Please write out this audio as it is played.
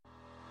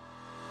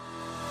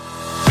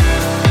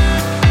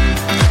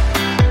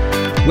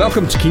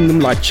Welcome to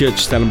Kingdom Light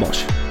Church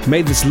Stellenbosch.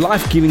 May this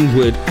life-giving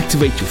word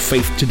activate your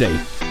faith today.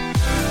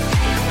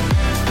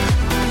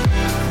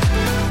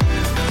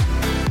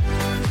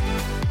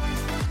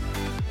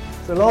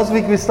 So last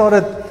week we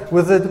started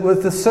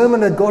with the sermon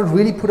that God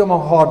really put on my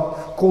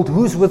heart called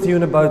 "Who's With You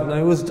in a Boat?" And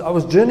I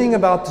was journeying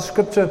about the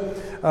scripture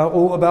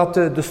or about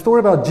the story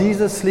about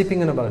Jesus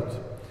sleeping in a boat.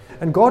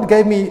 And God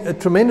gave me a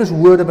tremendous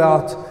word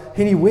about,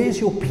 Henny, where's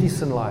your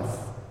peace in life?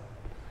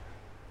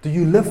 Do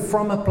you live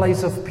from a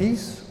place of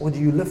peace, or do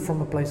you live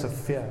from a place of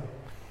fear?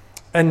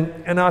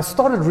 And I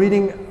started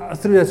reading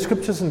through the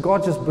scriptures, and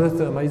God just birthed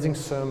an amazing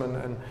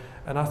sermon.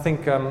 And I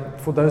think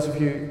for those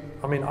of you,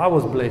 I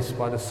was blessed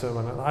by the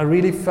sermon. And I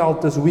really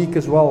felt this week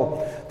as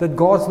well that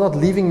God's not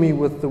leaving me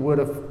with the word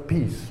of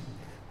peace.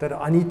 That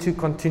I need to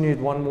continue it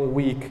one more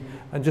week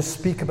and just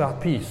speak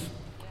about peace.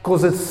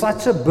 Because it's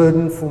such a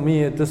burden for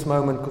me at this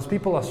moment, because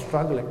people are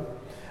struggling.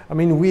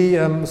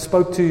 We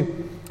spoke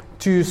to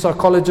two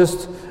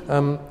psychologists,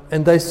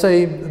 and they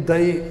say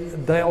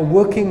they are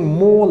working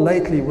more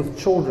lately with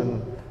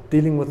children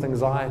dealing with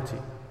anxiety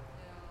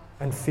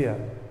and fear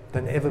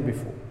than ever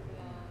before.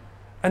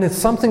 And it's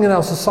something in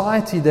our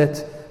society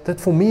that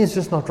for me is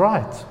just not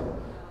right.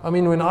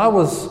 When I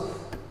was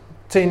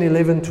 10,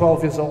 11,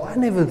 12 years old, I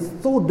never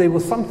thought there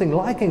was something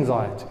like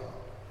anxiety.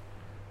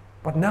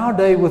 But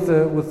nowadays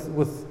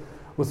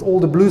with all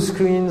the blue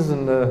screens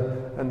and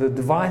the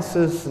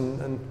devices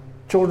and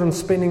children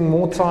spending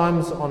more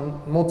time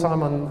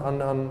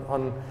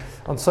on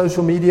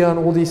social media and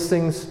all these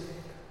things,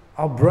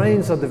 our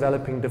brains are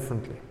developing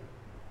differently.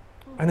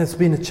 And it's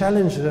been a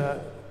challenge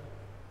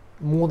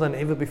more than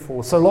ever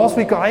before. So last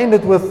week I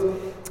ended with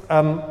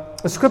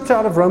a scripture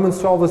out of Romans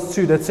 12 verse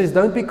 2 that says,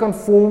 don't be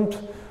conformed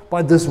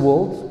by this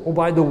world or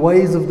by the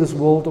ways of this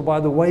world or by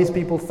the ways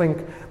people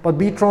think, but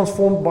be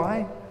transformed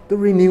by the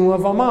renewal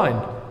of our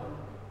mind.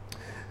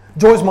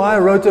 Joyce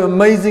Meyer wrote an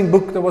amazing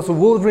book that was a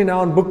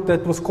world-renowned book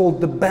that was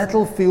called The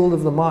Battlefield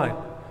of the Mind.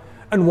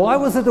 And why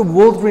was it a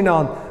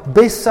world-renowned,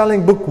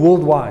 best-selling book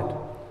worldwide?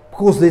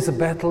 Because there's a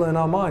battle in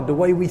our mind, the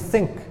way we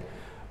think.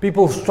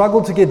 People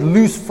struggle to get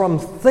loose from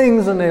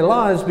things in their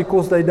lives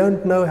because they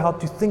don't know how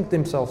to think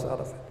themselves out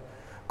of it.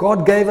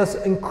 God gave us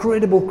an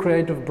incredible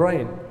creative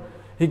brain.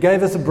 He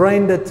gave us a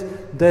brain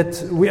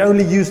that we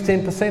only use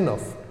 10%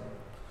 of.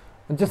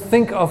 And just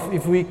think of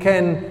if we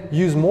can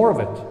use more of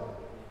it.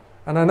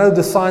 And I know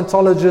the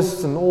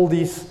Scientologists and all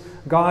these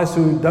guys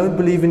who don't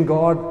believe in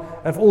God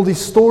have all these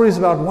stories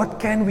about what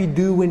can we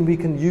do when we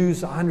can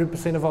use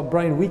 100% of our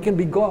brain. We can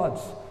be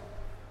gods.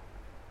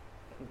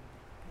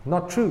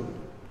 Not true.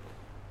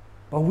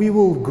 But we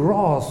will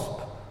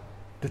grasp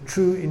the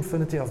true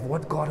infinity of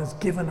what God has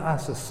given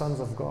us as sons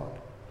of God.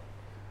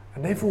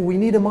 And therefore we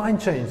need a mind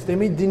change. There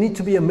need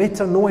to be a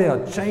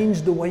metanoia,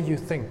 change the way you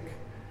think.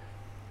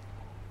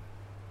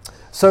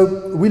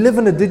 So we live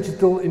in a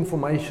digital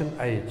information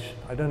age.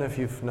 I don't know if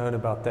you've known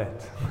about that.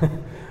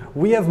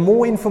 We have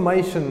more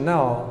information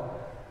now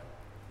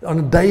on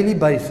a daily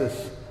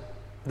basis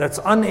that's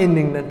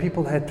unending than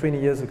people had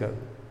 20 years ago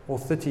or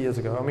 30 years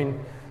ago.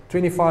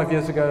 25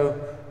 years ago,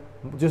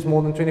 just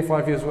more than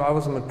 25 years ago, I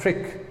was a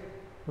matric.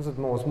 Was it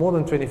more? It's more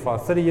than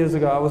 25. 30 years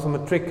ago, I was a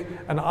matric,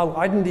 and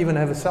I didn't even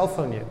have a cell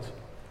phone yet.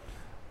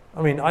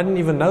 I didn't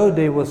even know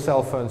there were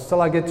cell phones. Till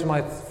I get to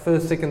my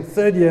first, second,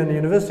 third year in the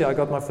university, I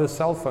got my first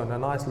cell phone, a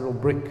nice little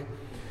brick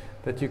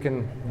that you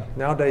can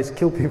nowadays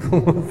kill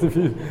people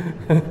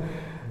with.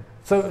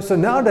 So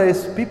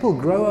nowadays, people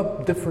grow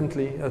up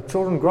differently.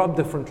 Children grow up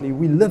differently.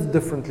 We live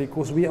differently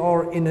because we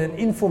are in an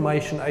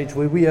information age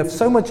where we have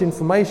so much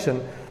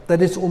information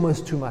that it's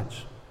almost too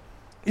much.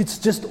 It's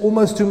just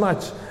almost too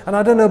much. And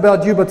I don't know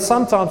about you, but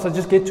sometimes I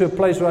just get to a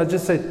place where I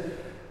just say,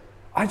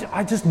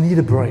 I just need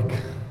a break.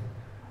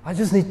 I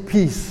just need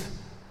peace,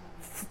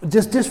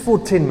 just for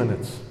 10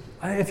 minutes.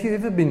 Have you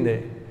ever been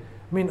there?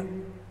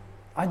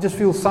 I just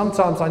feel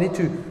sometimes I need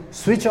to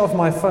switch off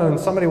my phone.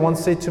 Somebody once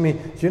said to me,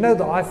 do you know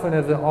the iPhone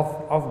has an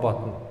off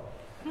button?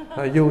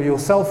 Your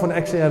cell phone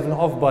actually has an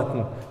off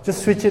button.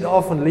 Just switch it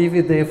off and leave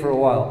it there for a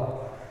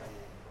while.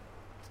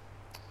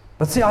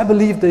 But see, I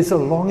believe there's a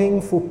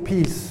longing for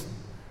peace.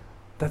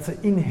 That's an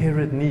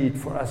inherent need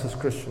for us as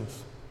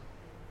Christians.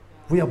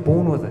 We are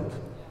born with it.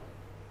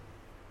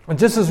 And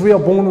just as we are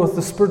born with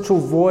the spiritual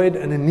void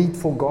and a need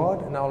for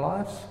God in our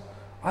lives,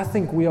 I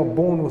think we are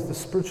born with the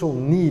spiritual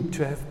need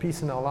to have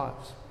peace in our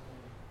lives.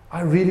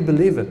 I really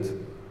believe it.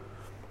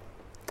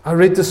 I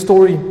read the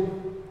story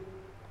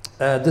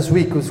this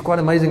week. It was quite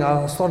amazing.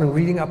 I started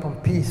reading up on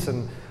peace,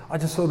 and I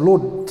just thought,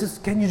 Lord,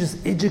 can you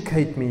just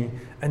educate me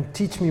and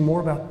teach me more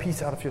about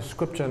peace out of your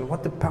scripture and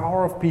what the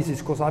power of peace is,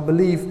 because I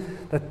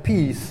believe that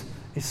peace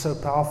is so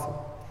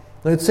powerful.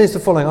 Now it says the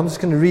following. I'm just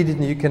going to read it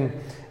and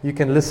you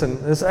can listen.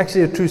 It's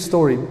actually a true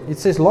story. It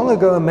says, long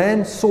ago a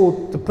man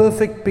sought the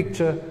perfect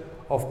picture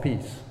of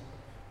peace.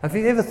 Have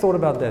you ever thought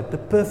about that? The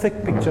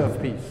perfect picture of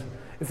peace.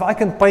 If I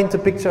can paint a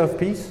picture of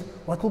peace,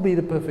 what will be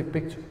the perfect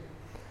picture?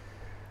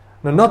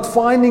 Now, not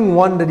finding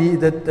one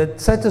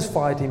that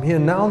satisfied him, he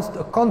announced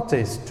a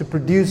contest to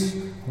produce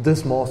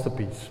this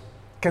masterpiece.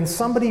 Can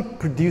somebody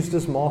produce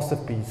this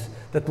masterpiece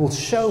that will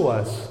show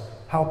us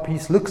how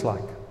peace looks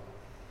like?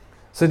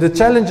 So the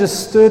challenges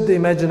stirred the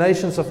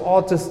imaginations of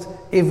artists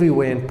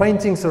everywhere, and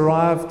paintings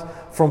arrived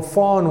from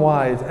far and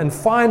wide. And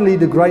finally,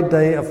 the great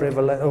day of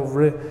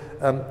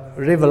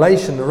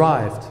revelation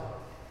arrived.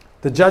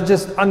 The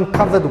judges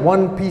uncovered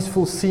one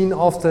peaceful scene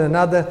after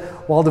another,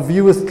 while the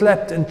viewers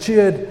clapped and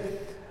cheered,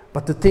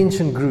 but the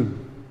tension grew.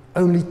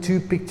 Only 2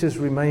 pictures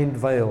remained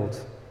veiled.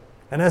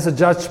 And as the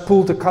judge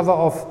pulled the cover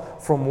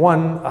off from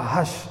one, a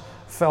hush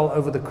fell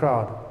over the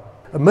crowd.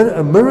 A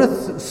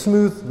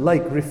mirror-smooth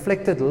lake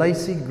reflected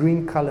lacy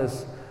green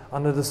colors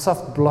under the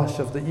soft blush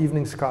of the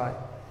evening sky.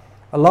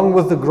 Along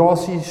with the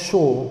grassy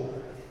shore,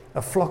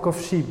 a flock of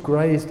sheep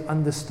grazed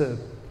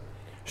undisturbed.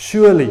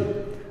 Surely,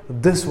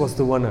 this was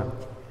the winner.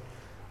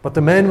 But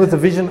the man with the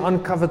vision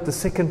uncovered the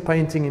second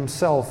painting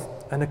himself,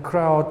 and a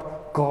crowd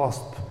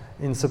gasped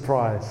in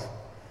surprise.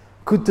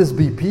 Could this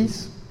be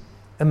peace?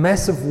 A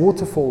massive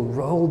waterfall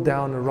rolled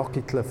down a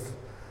rocky cliff.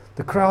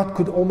 The crowd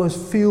could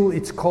almost feel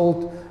its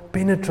cold,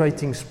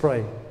 penetrating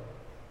spray.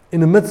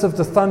 In the midst of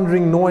the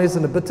thundering noise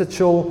and a bitter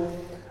chill,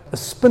 a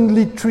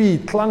spindly tree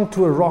clung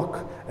to a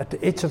rock at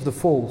the edge of the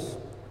falls.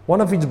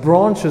 One of its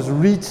branches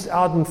reached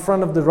out in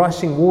front of the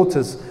rushing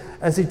waters,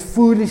 as it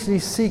foolishly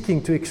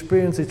seeking to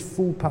experience its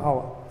full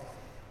power.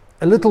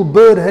 A little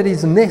bird had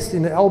his nest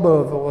in the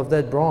elbow of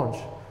that branch.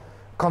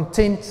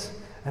 Content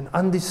and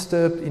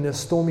undisturbed in her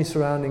stormy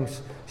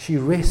surroundings, she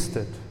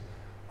rested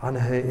on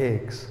her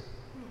eggs.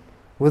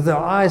 With her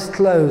eyes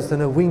closed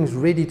and her wings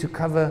ready to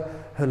cover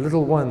her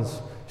little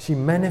ones, she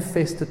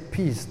manifested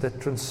peace that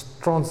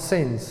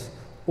transcends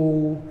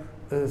all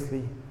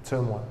earthly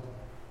turmoil.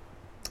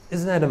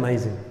 Isn't that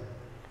amazing?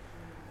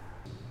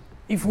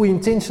 If we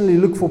intentionally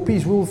look for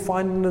peace, we will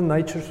find in the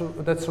nature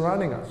that's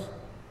surrounding us.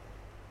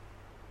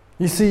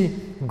 You see,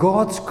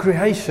 God's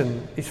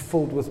creation is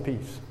filled with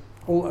peace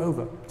all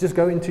over. Just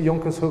go into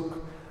Jonkershoek,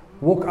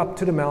 walk up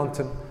to the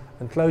mountain,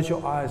 and close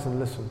your eyes and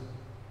listen.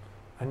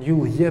 And you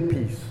will hear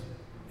peace.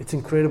 It's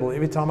incredible.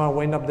 Every time I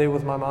went up there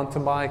with my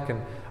mountain bike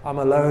and I'm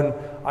alone,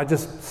 I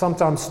just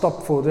sometimes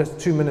stop for just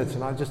 2 minutes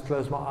and I just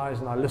close my eyes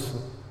and I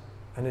listen.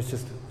 And it's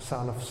just a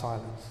sound of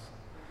silence.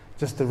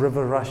 Just the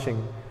river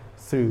rushing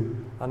through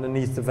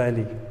underneath the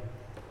valley.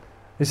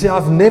 You see,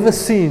 I've never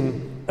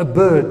seen a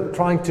bird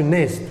trying to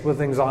nest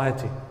with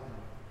anxiety.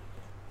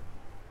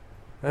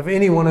 Have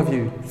any one of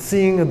you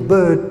seen a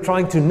bird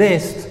trying to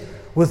nest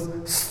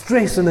with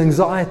stress and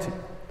anxiety?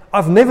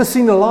 I've never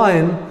seen a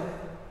lion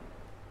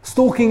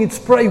stalking its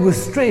prey with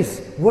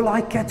stress. Will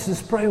I catch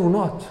this prey or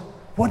not?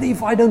 What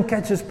if I don't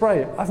catch this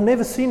prey? I've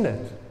never seen that.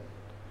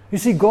 You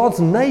see, God's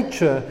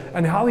nature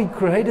and how He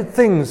created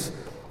things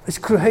is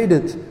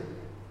created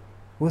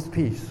with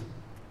peace.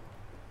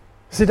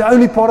 See, the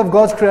only part of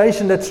God's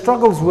creation that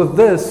struggles with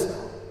this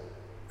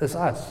is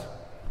us.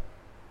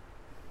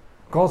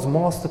 God's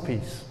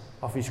masterpiece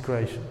of His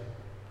creation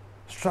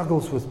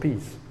struggles with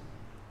peace.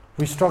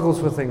 We struggle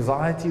with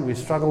anxiety. We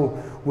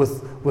struggle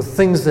with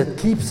things that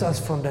keeps us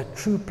from that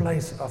true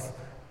place of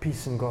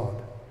peace in God.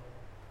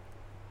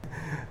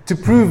 To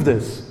prove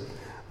this,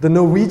 the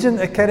Norwegian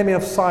Academy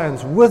of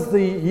Science, with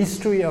the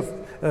history of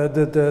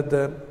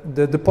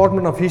the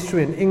Department of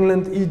History in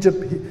England,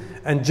 Egypt,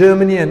 and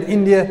Germany and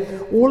India,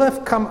 all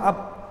have come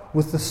up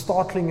with the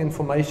startling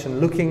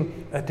information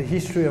looking at the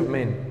history of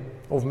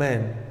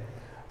man.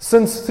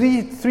 Since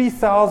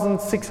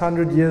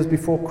 3,600 years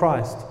before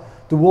Christ,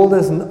 the world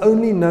has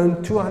only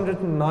known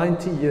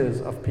 290 years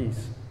of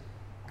peace.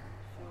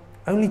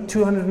 Only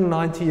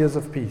 290 years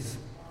of peace.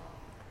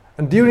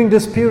 And during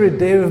this period,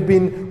 there have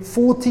been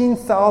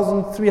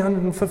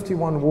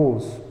 14,351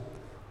 wars,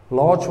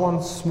 large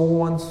ones, small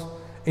ones,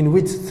 in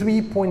which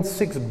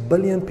 3.6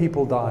 billion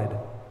people died.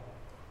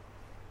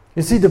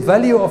 You see, the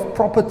value of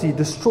property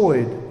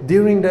destroyed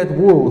during that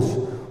wars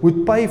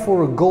would pay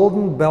for a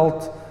golden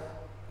belt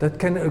that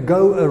can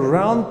go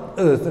around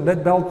Earth, and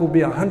that belt will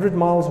be 100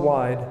 miles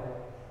wide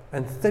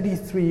and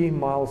 33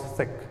 miles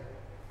thick.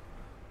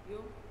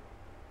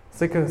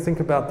 Think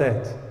about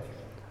that.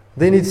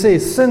 Then it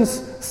says,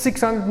 since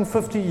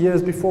 650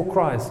 years before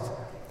Christ,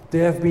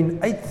 there have been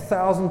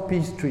 8,000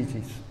 peace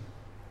treaties,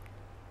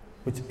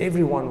 which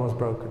every one was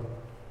broken.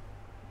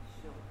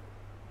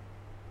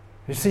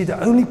 You see, the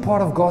only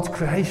part of God's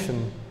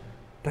creation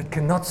that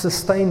cannot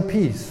sustain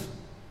peace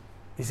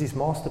is His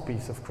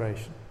masterpiece of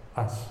creation,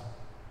 us.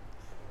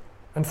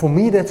 And for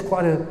me, that's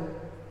quite a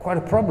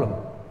problem.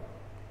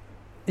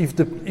 If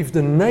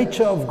the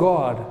nature of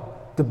God,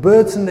 the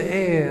birds in the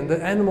air and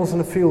the animals in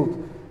the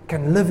field,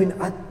 can live in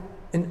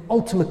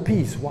ultimate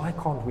peace, why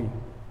can't we?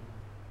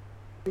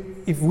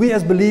 If we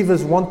as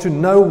believers want to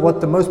know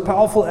what the most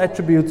powerful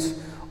attributes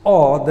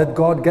are that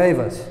God gave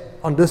us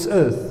on this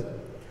earth,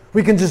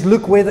 we can just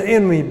look where the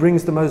enemy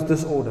brings the most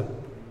disorder.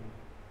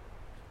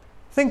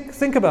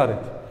 Think about it.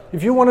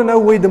 If you want to know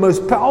where the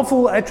most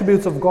powerful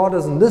attributes of God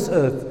is on this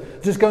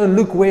earth, just go and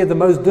look where the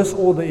most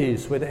disorder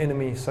is, where the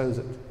enemy sows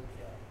it.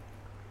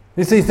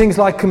 You see things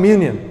like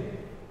communion.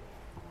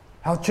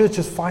 How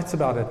churches fight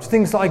about it.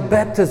 Things like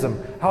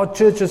baptism. How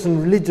churches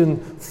and religion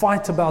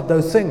fight about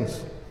those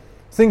things.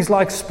 Things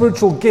like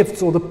spiritual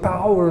gifts or the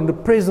power and the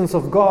presence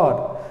of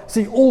God.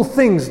 See, all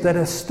things that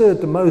have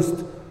stirred the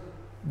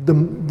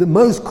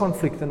most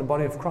conflict in the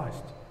body of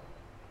Christ.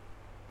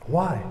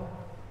 Why?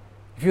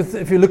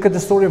 If you look at the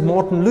story of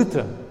Martin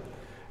Luther,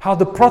 how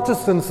the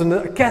Protestants and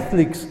the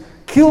Catholics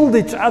killed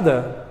each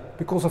other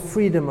because of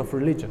freedom of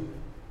religion.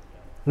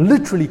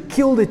 Literally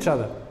killed each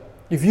other.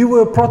 If you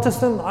were a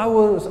Protestant, I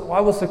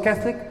was a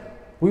Catholic,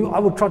 I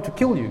would try to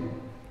kill you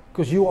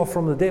because you are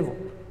from the devil.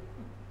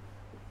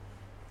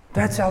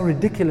 That's how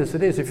ridiculous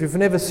it is. If you've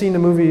never seen the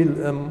movie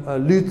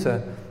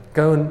Luther,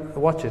 go and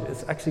watch it.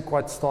 It's actually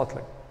quite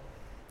startling.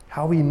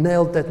 How he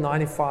nailed that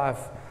 95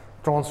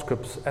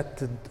 transcripts at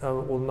the,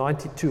 or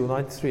 92 or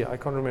 93, I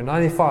can't remember,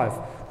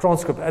 95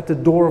 transcript at the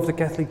door of the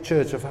Catholic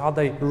Church of how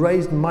they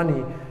raised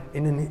money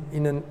in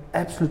an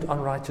absolute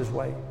unrighteous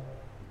way.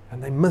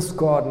 And they missed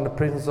God and the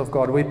presence of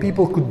God, where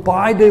people could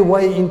buy their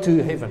way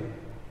into heaven.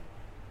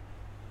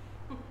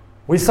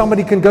 Where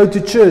somebody can go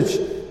to church,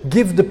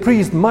 give the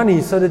priest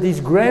money so that his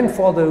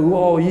grandfather,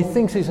 who he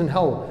thinks he's in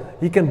hell,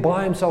 he can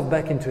buy himself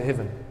back into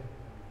heaven.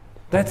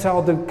 That's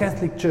how the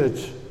Catholic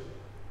Church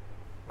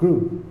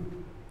grew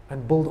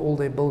and built all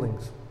their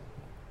buildings.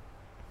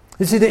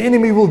 You see, the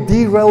enemy will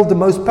derail the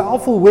most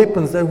powerful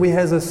weapons that we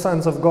have as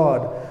sons of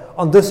God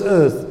on this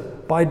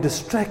earth by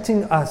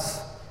distracting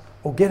us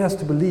or get us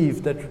to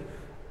believe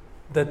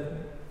that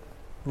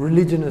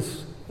religion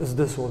is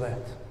this or that.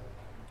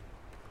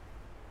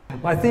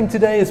 My theme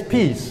today is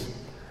peace,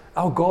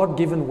 our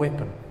God-given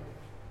weapon.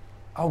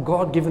 Our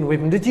God-given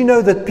weapon. Did you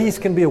know that peace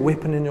can be a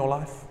weapon in your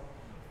life?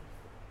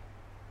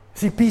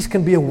 See, peace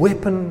can be a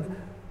weapon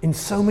in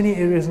so many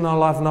areas in our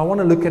life, and I want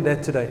to look at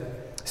that today.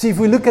 See, if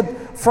we look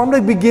at, from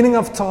the beginning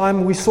of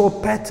time, we saw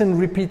a pattern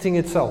repeating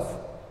itself.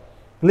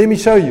 Let me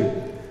show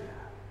you.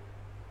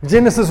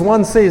 Genesis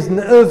 1 says,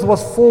 the earth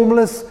was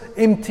formless,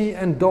 empty,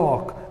 and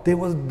dark. There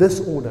was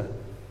disorder.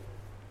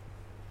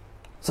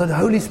 So the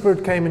Holy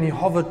Spirit came and He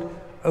hovered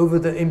over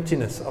the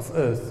emptiness of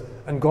earth.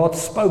 And God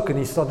spoke and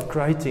He started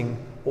creating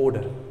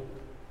order. Do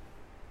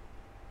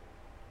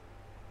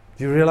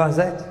you realize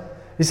that?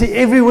 You see,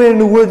 everywhere in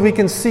the Word we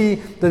can see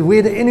that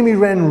where the enemy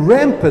ran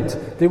rampant,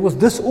 there was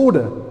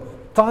disorder.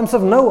 Times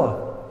of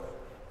Noah.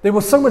 There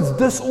was so much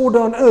disorder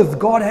on earth,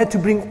 God had to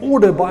bring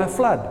order by a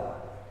flood.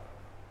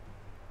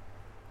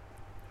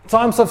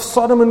 Times of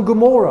Sodom and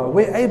Gomorrah,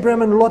 where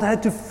Abraham and Lot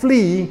had to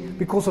flee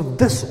because of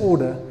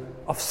disorder,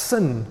 of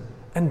sin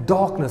and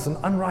darkness and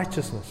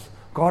unrighteousness.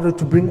 God had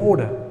to bring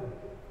order.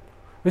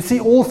 You see,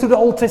 all through the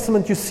Old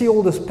Testament, you see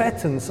all these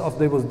patterns of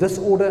there was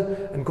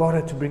disorder and God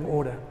had to bring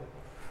order.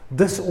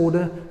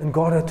 Disorder and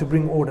God had to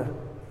bring order.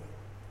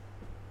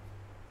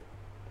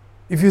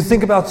 If you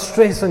think about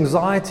stress,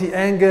 anxiety,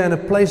 anger, and a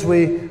place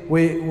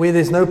where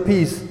there's no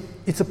peace,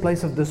 it's a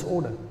place of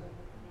disorder.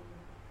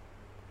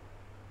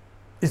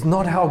 It's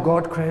not how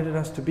God created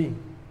us to be.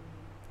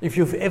 If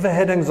you've ever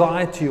had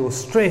anxiety or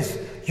stress,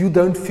 you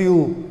don't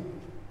feel,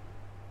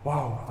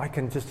 wow, I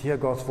can just hear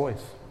God's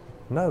voice.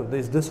 No,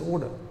 there's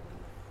disorder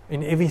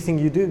in everything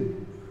you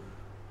do.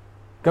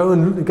 Go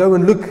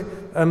and look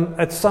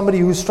at somebody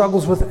who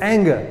struggles with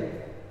anger.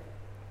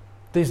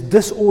 There's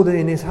disorder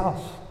in his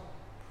house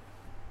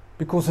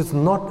because it's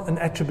not an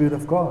attribute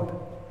of God.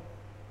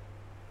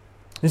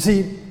 You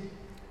see,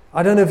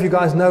 I don't know if you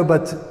guys know,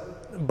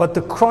 but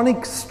the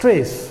chronic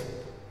stress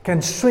can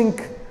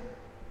shrink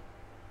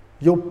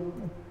your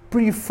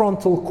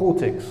prefrontal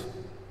cortex.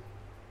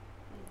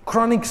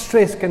 Chronic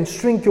stress can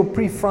shrink your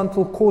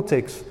prefrontal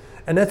cortex,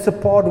 and that's the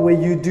part where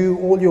you do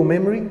all your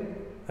memory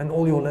and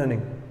all your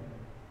learning.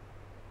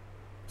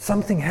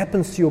 Something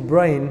happens to your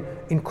brain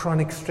in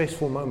chronic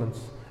stressful moments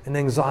and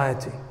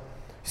anxiety.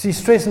 See,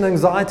 stress and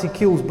anxiety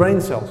kills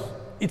brain cells.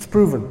 It's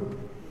proven.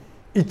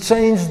 It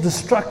changed the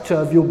structure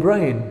of your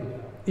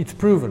brain. It's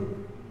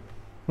proven.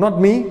 Not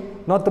me,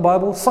 not the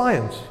Bible,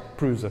 science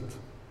proves it.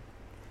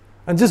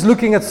 And just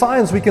looking at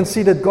science, we can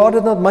see that God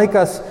did not make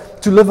us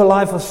to live a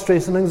life of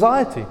stress and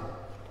anxiety.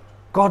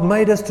 God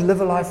made us to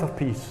live a life of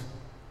peace.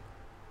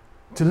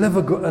 To live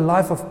a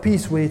life of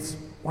peace where it's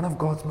one of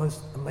God's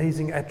most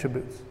amazing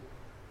attributes.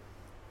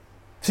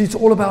 See, it's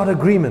all about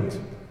agreement.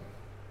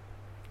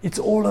 It's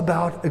all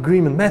about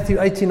agreement. Matthew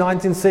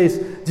 18:19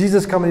 says,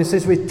 Jesus comes and He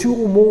says, where two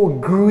or more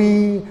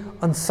agree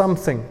on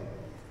something,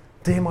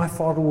 there my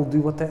Father will do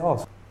what they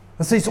ask.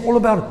 And so it's all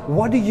about,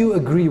 what do you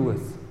agree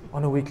with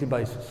on a weekly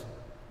basis?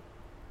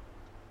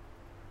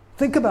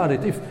 Think about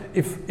it.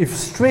 If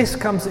stress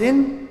comes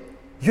in,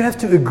 you have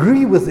to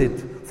agree with it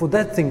for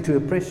that thing to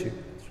oppress you.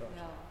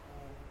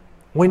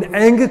 When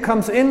anger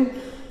comes in,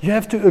 you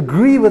have to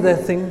agree with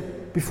that thing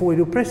before it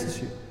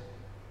oppresses you.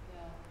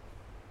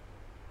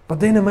 But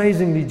then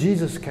amazingly,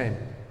 Jesus came.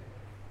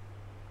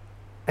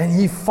 And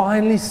He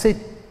finally set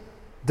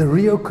the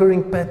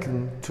reoccurring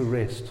pattern to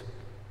rest.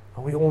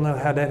 And we all know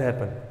how that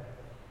happened.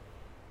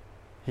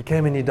 He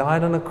came and He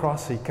died on the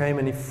cross. He came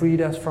and He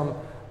freed us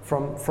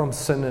from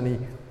sin. And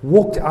He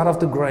walked out of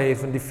the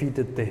grave and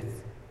defeated death.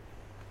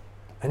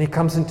 And he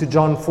comes into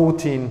John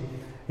 14.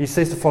 He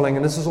says the following,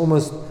 and this is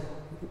almost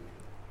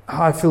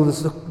how I feel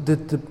this is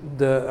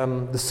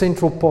the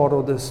central part,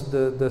 or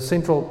the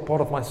central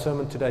part of my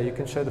sermon today. You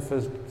can show the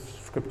first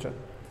scripture.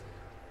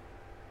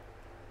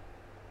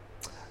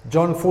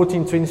 John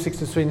 14, 26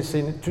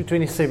 to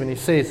 27, he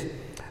says,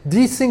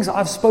 "These things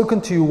I've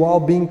spoken to you while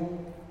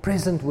being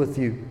present with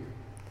you."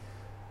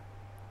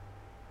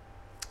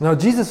 Now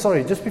Jesus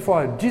said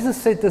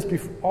this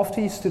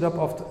after he stood up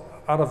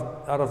out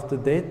of the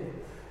dead.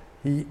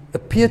 He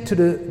appeared to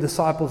the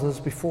disciples, and this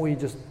before he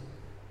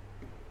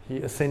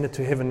ascended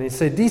to heaven. And he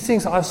said, "These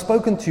things I've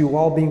spoken to you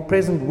while being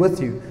present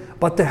with you.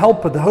 But the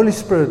Helper, the Holy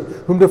Spirit,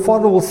 whom the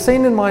Father will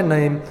send in my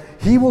name,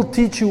 he will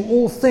teach you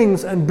all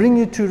things and bring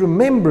you to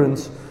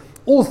remembrance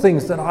all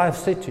things that I have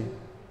said to you."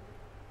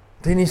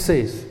 Then he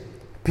says,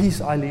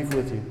 "Peace I leave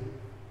with you.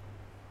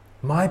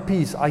 My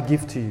peace I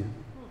give to you.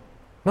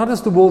 Not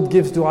as the world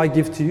gives do I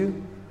give to you.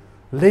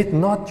 Let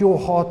not your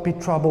heart be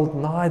troubled,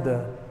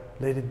 neither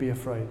let it be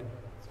afraid."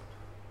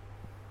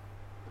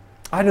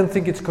 I don't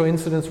think it's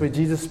coincidence where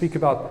Jesus speaks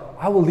about,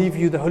 "I will leave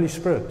you the Holy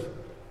Spirit."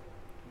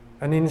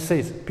 And then he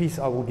says, "Peace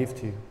I will give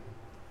to you."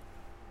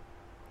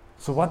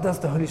 So what does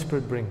the Holy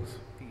Spirit bring?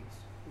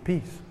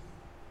 Peace.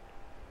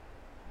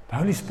 The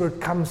Holy Spirit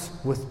comes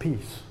with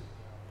peace.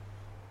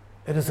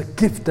 It is a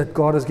gift that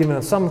God has given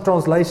us. Some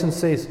translation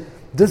says,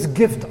 "This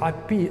gift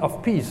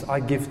of peace I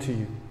give to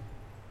you."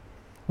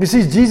 You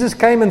see, Jesus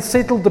came and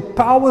settled the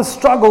power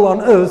struggle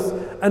on earth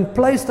and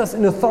placed us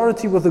in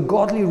authority with a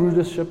godly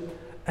rulership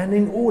and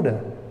in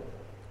order.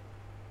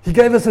 He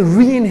gave us a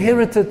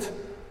re-inherited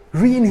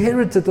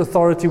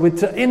authority which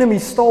the enemy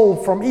stole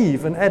from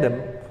Eve and Adam.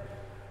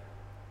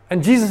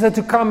 And Jesus had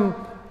to come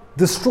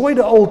destroy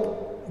the old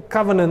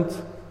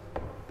covenant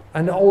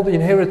and the old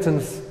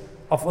inheritance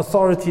of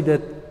authority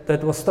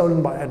that was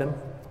stolen by Adam,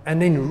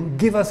 and then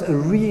give us a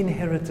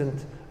re-inherited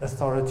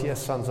authority as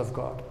sons of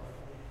God.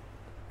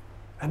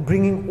 And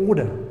bringing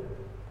order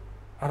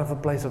out of a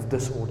place of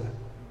disorder.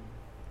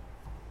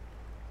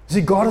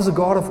 See, God is a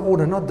God of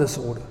order, not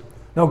disorder.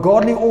 Now,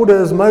 godly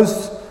order is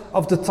most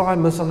of the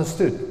time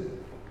misunderstood.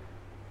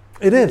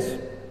 It is.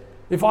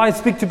 If I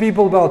speak to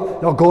people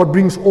about, "Now God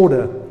brings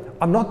order,"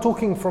 I'm not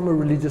talking from a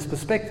religious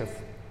perspective,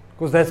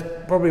 because that's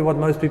probably what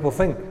most people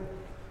think.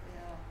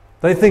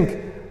 They think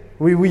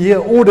we hear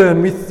order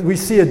and we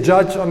see a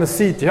judge on a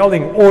seat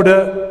yelling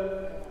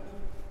order,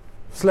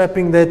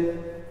 slapping that,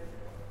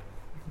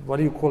 what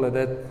do you call it,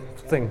 that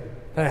thing,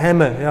 a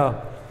hammer, yeah.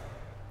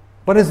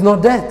 But it's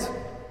not that.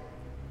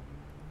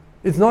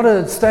 It's not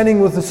a standing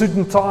with a suit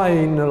and tie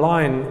in a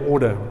line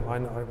order.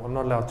 I'm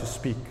not allowed to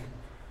speak.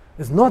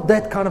 It's not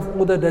that kind of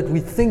order that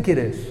we think it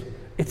is.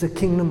 It's a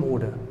kingdom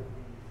order.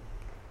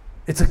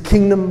 It's a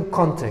kingdom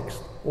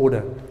context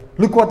order.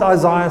 Look what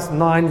Isaiah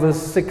 9 verse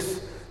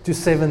 6 to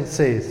 7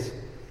 says.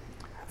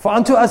 "For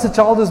unto us a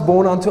child is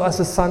born, unto us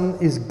a son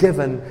is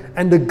given,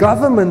 and the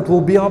government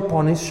will be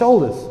upon his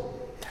shoulders.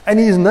 And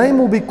his name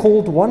will be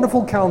called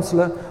Wonderful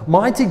Counselor,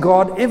 Mighty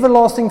God,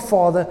 Everlasting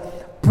Father,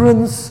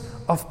 Prince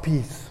of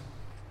Peace."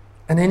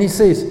 And then he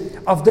says,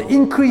 "Of the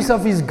increase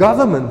of his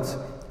government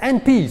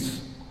and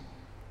peace,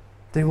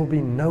 there will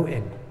be no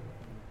end."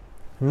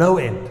 No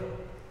end.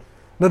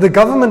 Now, the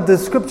government the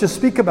scriptures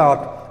speak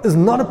about is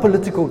not a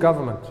political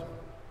government.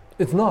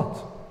 It's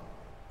not.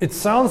 It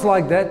sounds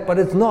like that, but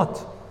it's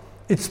not.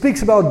 It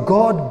speaks about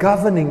God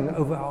governing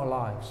over our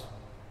lives.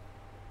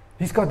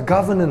 He's got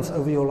governance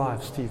over your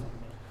life, Steve.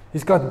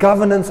 He's got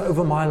governance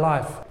over my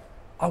life.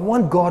 I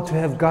want God to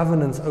have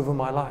governance over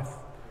my life.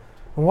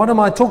 And what am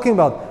I talking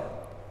about?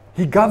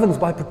 He governs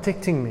by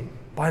protecting me,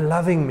 by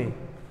loving me,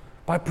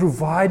 by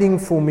providing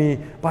for me,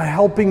 by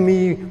helping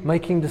me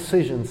making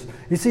decisions.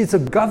 You see, it's a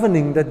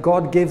governing that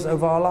God gives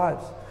over our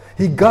lives.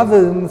 He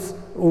governs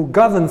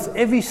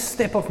every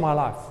step of my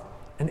life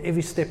and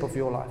every step of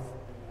your life.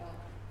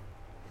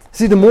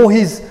 See, the more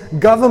His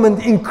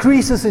government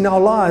increases in our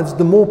lives,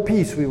 the more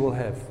peace we will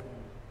have.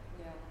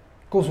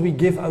 Because we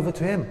give over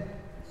to Him.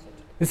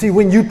 You see,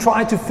 when you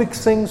try to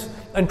fix things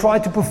and try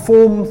to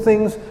perform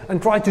things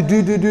and try to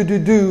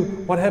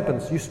do, what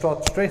happens? You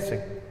start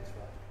stressing.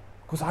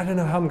 Because I don't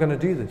know how I'm going to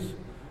do this.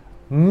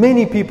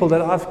 Many people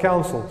that I've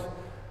counseled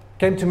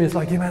came to me, it's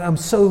like, "Yeah, man, I'm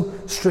so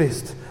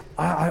stressed.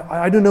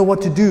 I don't know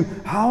what to do.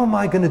 How am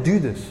I going to do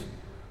this?"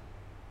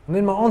 And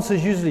then my answer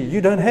is usually,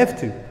 you don't have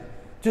to.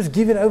 Just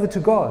give it over to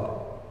God.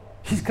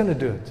 He's going to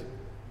do it.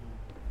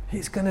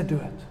 He's going to do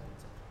it.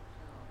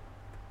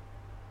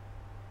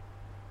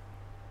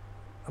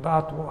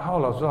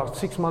 About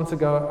 6 months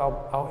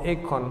ago, our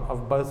aircon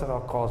of both of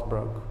our cars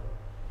broke.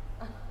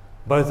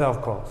 Both our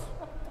cars.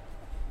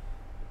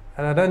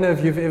 And I don't know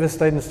if you've ever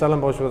stayed in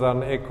Stellenbosch without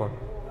an aircon.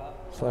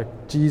 It's like,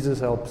 Jesus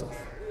helps us.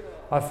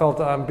 I felt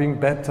I'm being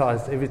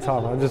baptized every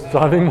time. I'm just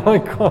driving my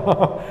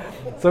car.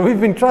 So we've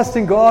been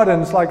trusting God,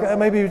 and it's like,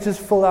 maybe we just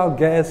fill our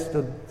gas,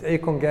 the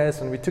aircon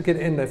gas, and we took it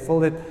in, they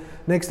filled it.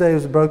 Next day it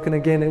was broken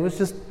again. It was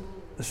just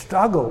a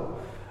struggle.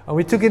 And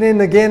we took it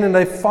in again, and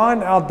they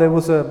find out there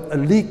was a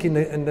leak in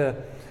the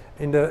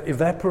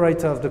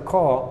evaporator of the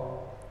car,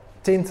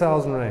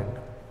 10,000 rand.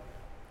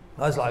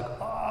 I was like,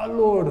 oh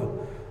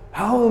Lord,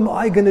 how am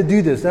I going to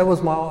do this? That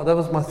was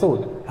my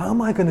thought. How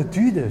am I going to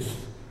do this?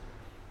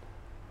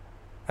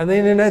 And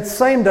then in that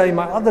same day,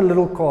 my other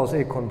little car's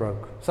aircon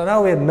broke. So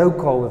now we had no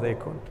car with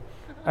aircon.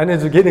 And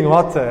it's getting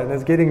hotter, and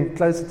it's getting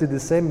closer to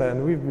December,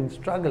 and we've been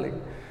struggling.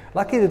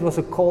 Luckily, it was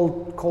a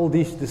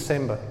coldish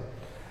December.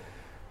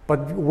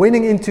 But went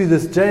into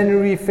this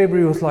January,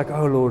 February was like,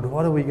 oh Lord,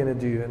 what are we going to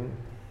do?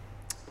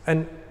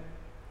 And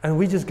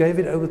we just gave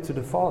it over to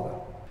the Father.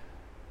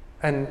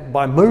 And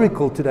by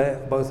miracle today,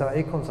 both our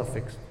aircons are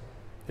fixed.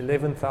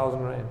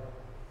 11,000 rand.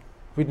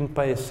 We didn't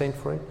pay a cent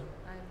for it.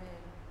 Amen.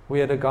 We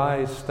had a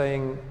guy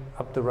staying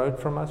up the road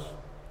from us,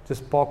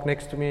 just parked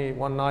next to me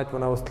one night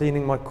when I was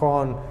cleaning my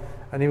car,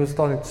 and he was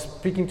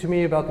speaking to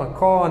me about my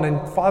car, and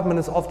then 5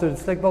 minutes after,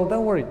 it's like, well,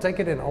 don't worry, take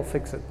it in, I'll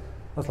fix it.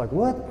 I was like,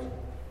 what?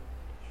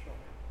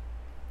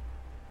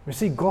 You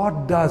see,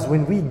 God does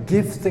when we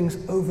give things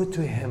over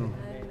to Him.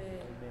 Amen.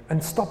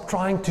 And stop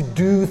trying to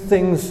do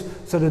things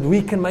so that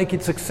we can make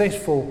it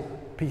successful,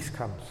 peace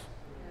comes.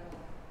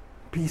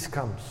 Peace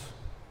comes.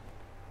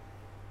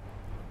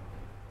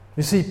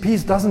 You see,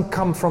 peace doesn't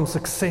come from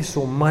success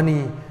or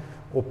money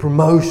or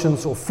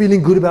promotions or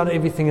feeling good about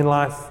everything in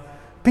life.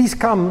 Peace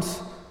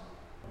comes,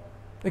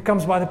 it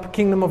comes by the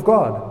kingdom of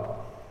God.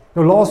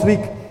 Now, last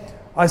week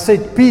I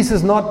said peace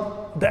is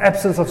not the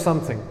absence of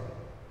something,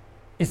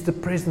 it's the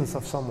presence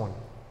of someone.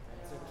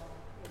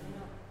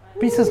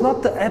 Peace is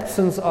not the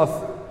absence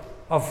of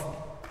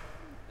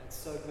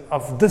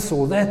this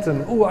or that,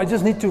 and oh, I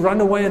just need to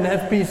run away and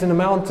have peace in the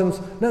mountains.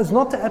 No, it's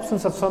not the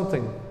absence of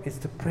something, it's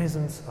the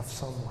presence of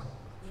someone.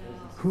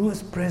 Who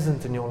is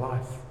present in your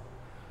life?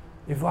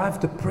 If I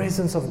have the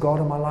presence of God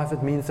in my life,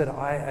 it means that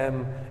I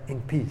am in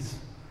peace.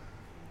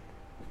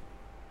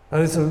 Now,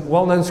 there's a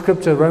well-known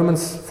scripture,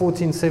 Romans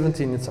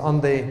 14:17, it's on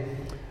there,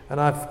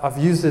 and I've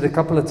used it a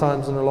couple of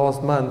times in the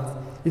last month.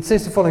 It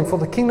says the following: for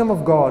the kingdom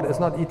of God is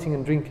not eating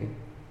and drinking.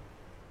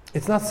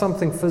 It's not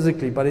something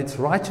physically, but it's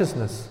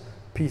righteousness,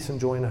 peace and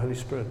joy in the Holy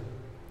Spirit.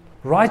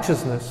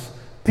 Righteousness,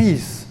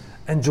 peace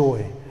and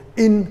joy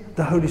in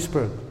the Holy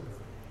Spirit.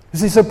 You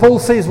see, so Paul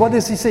says, what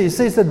does he say? He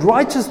says that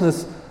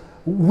righteousness,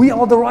 we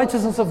are the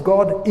righteousness of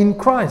God in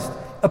Christ,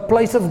 a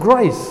place of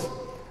grace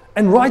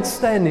and right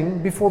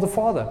standing before the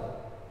Father.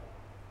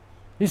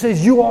 He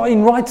says you are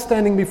in right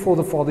standing before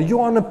the Father.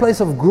 You are in a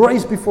place of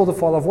grace before the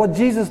Father, of what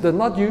Jesus did,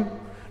 not you,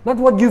 not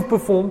what you've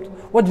performed,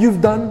 what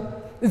you've done.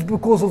 It's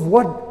because of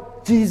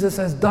what Jesus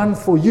has done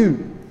for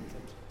you.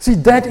 See,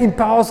 that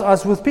empowers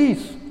us with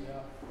peace.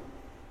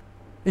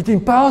 It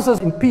empowers us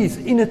in peace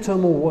in a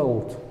turmoil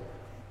world.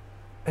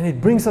 And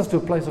it brings us to a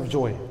place of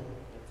joy.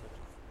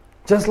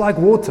 Just like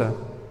water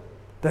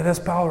that has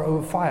power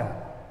over fire.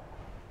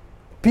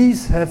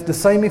 Peace has the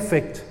same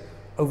effect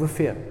over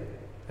fear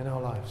in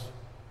our lives.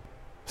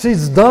 See,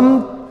 it's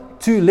dumb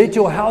to let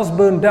your house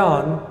burn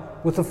down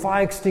with a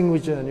fire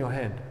extinguisher in your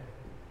hand.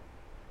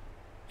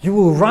 You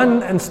will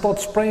run and start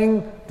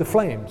spraying the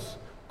flames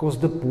because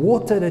the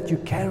water that you're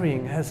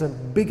carrying has a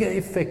bigger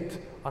effect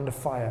on the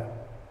fire.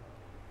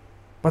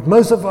 But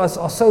most of us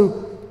are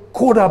so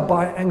caught up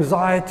by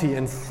anxiety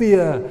and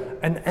fear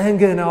and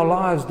anger in our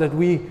lives that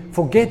we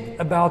forget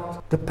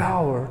about the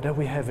power that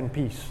we have in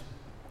peace.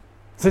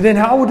 So then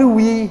how do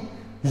we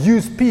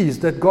use peace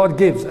that God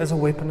gives as a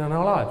weapon in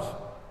our lives?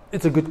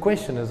 It's a good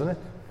question, isn't it?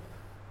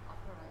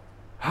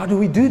 How do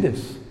we do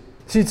this?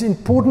 See, it's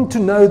important to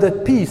know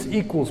that peace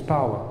equals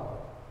power.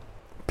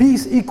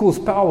 Peace equals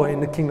power in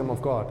the kingdom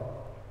of God.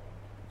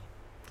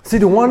 See,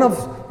 one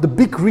of the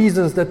big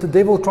reasons that the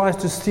devil tries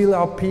to steal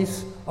our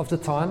peace of the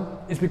time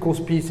is because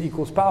peace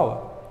equals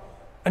power.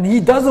 And he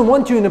doesn't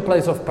want you in a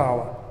place of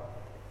power.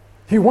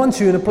 He wants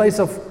you in a place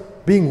of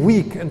being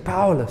weak and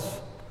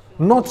powerless,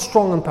 not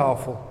strong and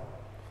powerful.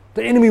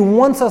 The enemy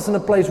wants us in a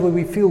place where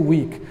we feel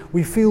weak,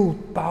 we feel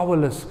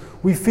powerless,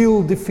 we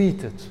feel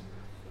defeated.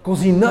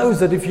 Because he knows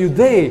that if you're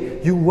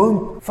there, you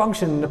won't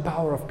function in the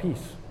power of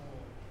peace.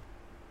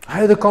 I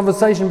had a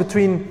conversation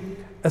between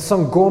a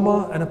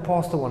Sangoma and a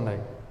pastor one day.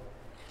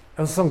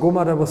 It was a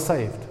Sangoma that was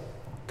saved,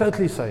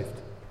 totally saved.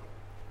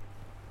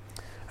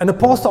 And the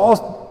pastor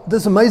asked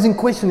this amazing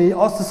question. He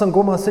asked the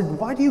Sangoma, I said,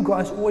 why do you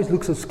guys always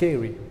look so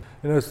scary?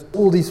 You know, it's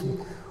all these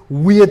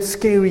weird,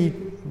 scary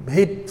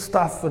head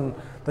stuff, and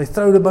they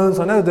throw the bones.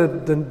 I know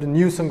the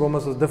new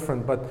Sangomas is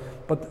different, but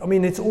I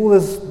mean, it's all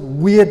this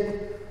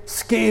weird,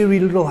 scary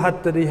little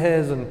hut that he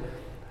has. And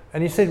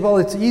he said, well,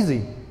 it's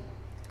easy.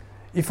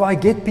 If I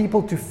get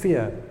people to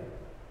fear,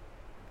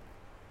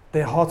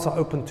 their hearts are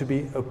open to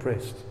be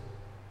oppressed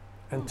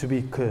and to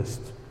be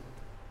cursed.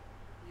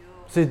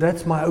 See,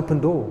 that's my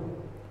open door.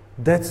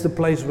 That's the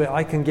place where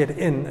I can get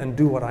in and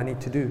do what I need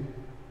to do.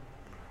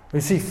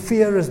 You see,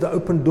 fear is the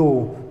open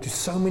door to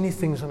so many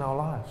things in our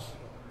lives.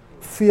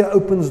 Fear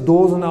opens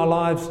doors in our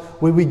lives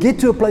where we get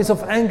to a place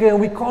of anger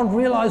and we can't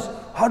realize,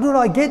 how did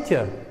I get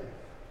here?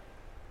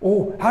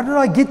 Or how did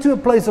I get to a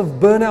place of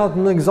burnout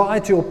and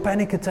anxiety or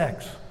panic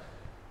attacks?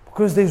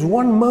 Because there's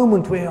one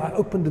moment where I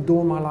opened the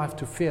door in my life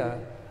to fear,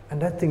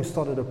 and that thing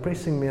started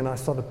oppressing me, and I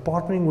started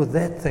partnering with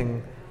that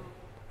thing,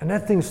 And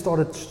that thing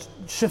started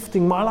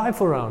shifting my life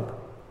around.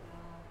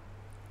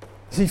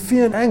 See,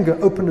 fear and anger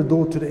open the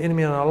door to the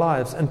enemy in our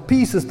lives. And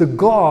peace is the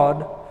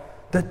guard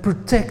that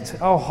protects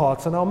our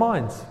hearts and our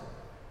minds.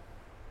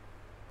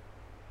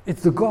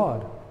 It's the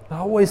guard. I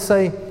always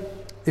say,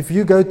 if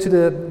you go to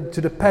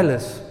the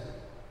palace,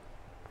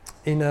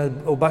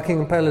 or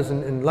Buckingham Palace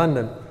in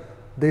London,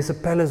 there's a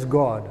palace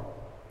guard.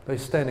 They're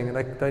standing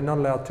and they're not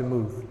allowed to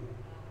move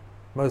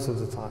most of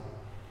the time.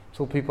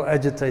 So people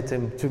agitate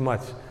them too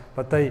much.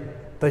 But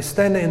they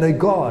stand there and they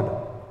guard.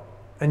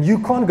 And you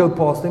can't go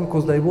past them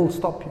because they will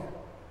stop you.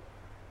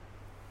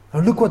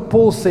 Now look what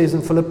Paul says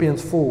in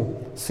Philippians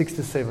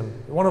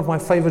 4:6-7. One of my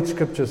favorite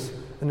scriptures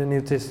in the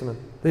New Testament.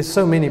 There's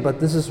so many, but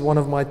this is one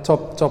of my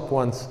top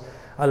ones.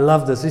 I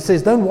love this. He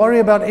says, don't worry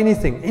about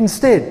anything.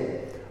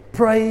 Instead,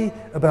 pray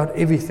about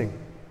everything.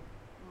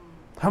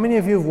 How many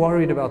of you have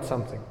worried about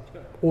something?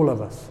 All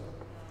of us.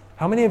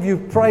 How many of you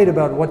have prayed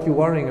about what you're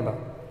worrying about?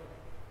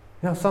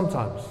 Yeah,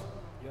 sometimes.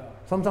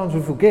 Sometimes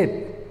we forget.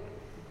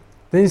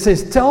 Then he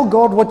says, tell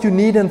God what you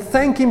need and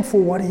thank Him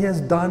for what He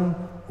has done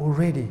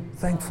already.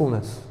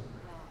 Thankfulness.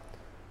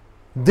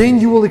 Then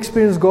you will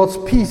experience God's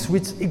peace,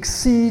 which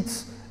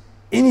exceeds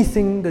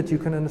anything that you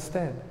can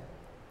understand.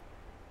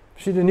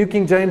 See, the New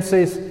King James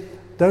says,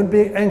 don't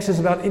be anxious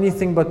about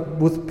anything, but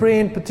with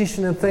prayer and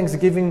petition and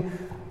thanksgiving,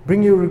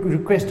 bring your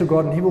request to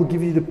God, and He will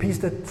give you the peace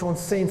that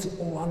transcends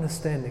all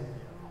understanding.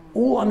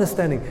 All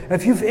understanding.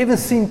 If you've ever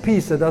seen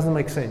peace that doesn't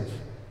make sense,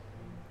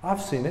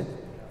 I've seen it.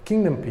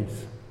 Kingdom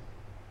peace.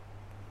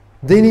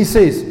 Then he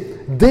says,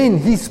 then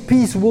His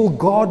peace will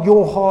guard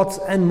your hearts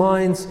and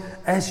minds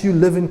as you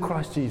live in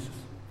Christ Jesus.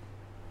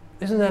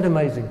 Isn't that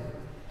amazing?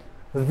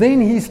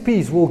 Then His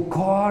peace will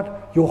guard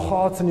your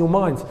hearts and your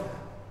minds.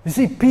 You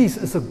see, peace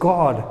is a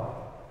guard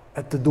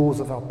at the doors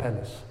of our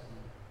palace.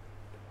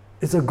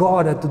 It's a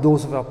guard at the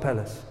doors of our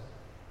palace.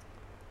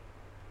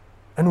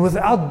 And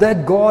without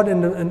that guard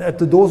and at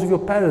the doors of your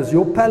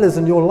palace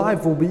and your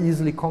life will be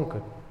easily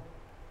conquered.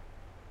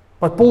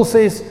 But Paul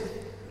says,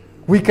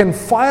 we can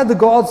fire the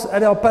guards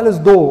at our palace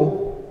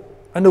door,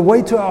 and the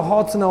way to our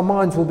hearts and our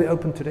minds will be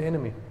open to the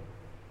enemy.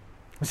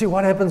 You see,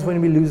 what happens when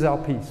we lose our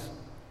peace?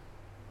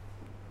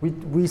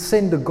 We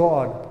send the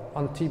guard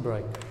on tea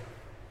break.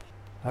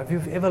 Have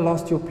you ever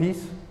lost your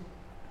peace?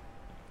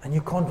 And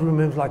you can't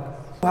remember, like,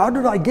 how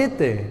did I get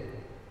there?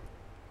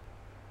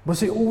 But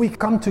see, we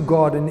come to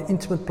God in an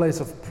intimate place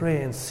of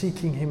prayer and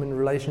seeking Him in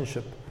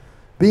relationship,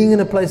 being in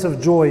a place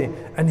of joy,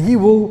 and He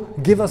will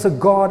give us a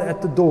guard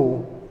at the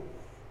door,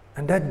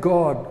 and that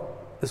guard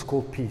is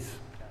called peace.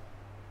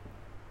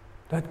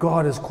 That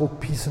God is called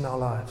peace in our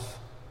lives.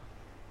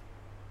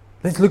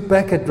 Let's look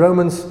back at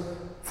Romans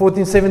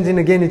 14:17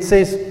 again. It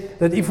says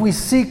that if we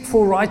seek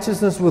for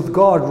righteousness with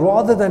God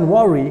rather than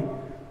worry,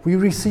 we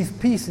receive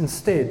peace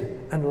instead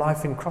and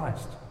life in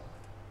Christ.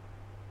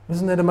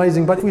 Isn't that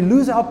amazing? But if we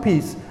lose our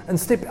peace and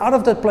step out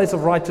of that place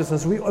of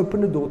righteousness, we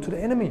open the door to the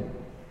enemy.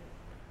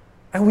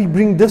 And we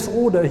bring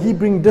disorder. He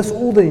brings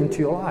disorder into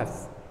your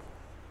life.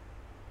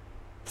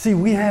 See,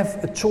 we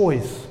have a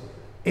choice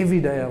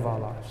every day of our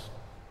lives.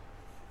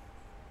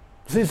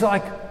 See, it's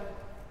like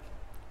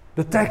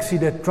the taxi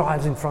that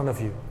drives in front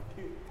of you.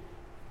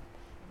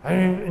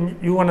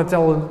 And you want to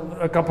tell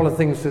a couple of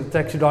things to the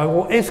taxi driver,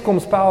 or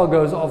Eskom's power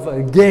goes off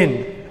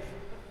again,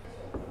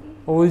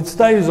 or it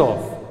stays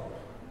off.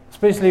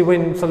 Especially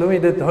when Salome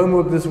did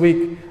homework this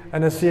week,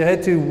 and as she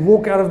had to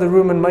walk out of the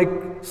room and make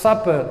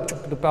supper,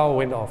 the power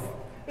went off.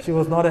 She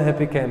was not a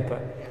happy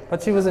camper,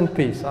 but she was in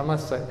peace, I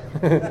must say.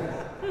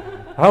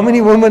 How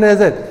many women has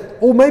that?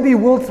 Or maybe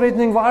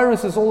world-threatening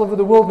viruses all over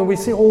the world, and we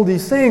see all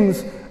these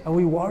things, and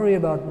we worry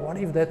about, what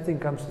if that thing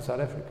comes to South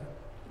Africa?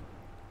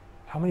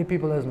 How many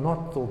people has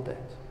not thought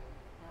that?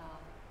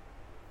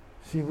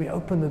 See, we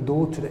open the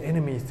door to the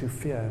enemy through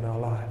fear in our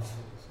lives.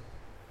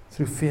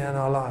 Through fear in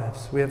our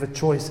lives. We have a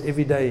choice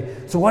every day.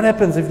 So what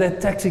happens if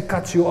that taxi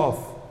cuts you off?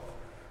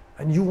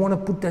 And you want to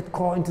put that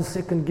car into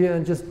second gear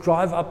and just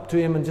drive up to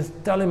him and just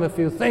tell him a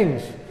few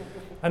things.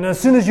 And as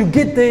soon as you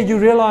get there, you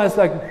realize,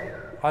 like,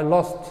 I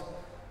lost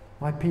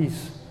my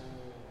peace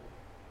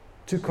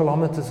 2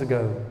 kilometers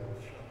ago.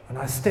 And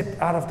I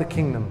stepped out of the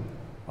kingdom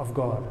of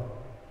God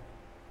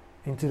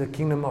into the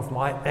kingdom of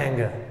my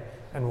anger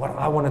and what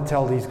I want to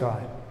tell these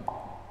guys.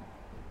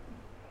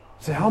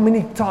 So how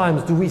many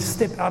times do we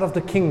step out of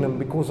the kingdom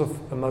because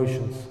of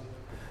emotions?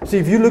 See,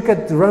 if you look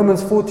at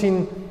Romans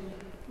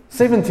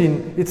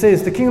 14:17, it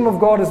says, the kingdom of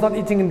God is not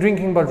eating and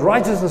drinking, but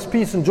righteousness,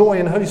 peace and joy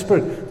and Holy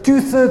Spirit.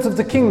 2/3 of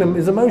the kingdom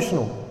is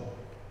emotional.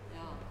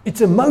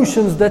 It's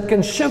emotions that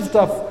can shift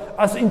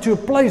us into a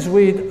place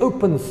where it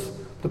opens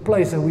the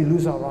place and we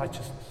lose our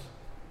righteousness.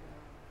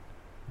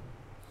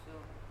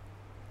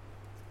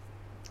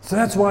 So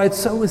that's why it's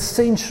so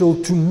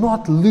essential to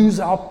not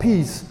lose our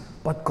peace,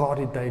 but guard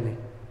it daily.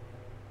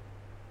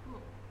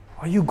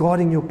 Are you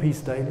guarding your peace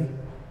daily?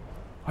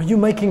 Are you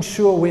making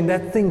sure when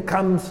that thing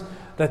comes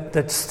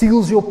that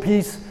steals your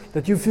peace,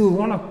 that you feel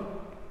want to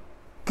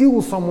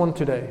kill someone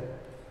today?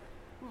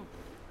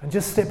 And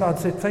just step out and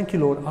say, thank you,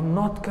 Lord, I'm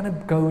not going to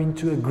go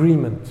into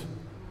agreement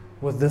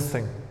with this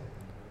thing.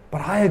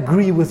 But I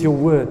agree with your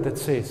word that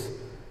says,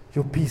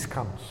 your peace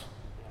comes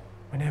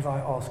whenever I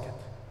ask it.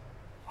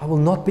 I will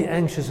not be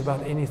anxious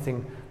about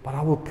anything, but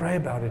I will pray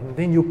about it. And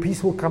then your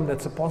peace will come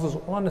that surpasses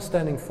all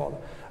understanding, Father.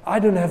 I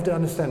don't have to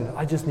understand it.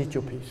 I just need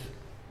your peace.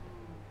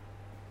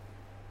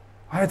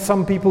 I had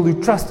some people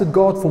who trusted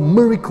God for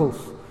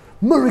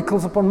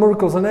miracles upon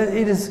miracles, and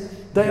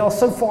they are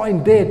so far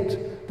in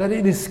debt that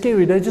it is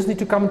scary. They just need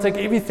to come and take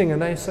everything,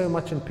 and they are so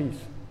much in peace.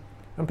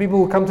 And people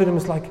will come to them,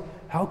 it's like,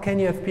 how can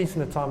you have peace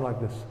in a time like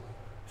this?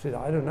 I said,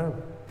 I don't know.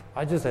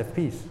 I just have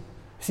peace.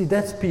 See,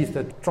 that's peace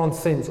that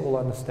transcends all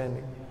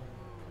understanding.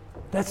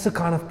 That's the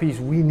kind of peace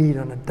we need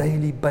on a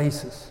daily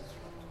basis.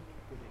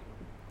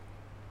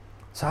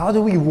 So how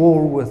do we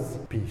war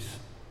with peace?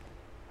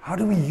 How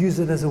do we use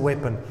it as a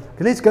weapon?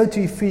 Okay, let's go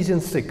to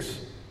Ephesians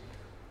 6,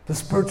 the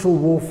spiritual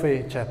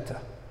warfare chapter.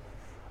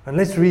 And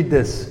let's read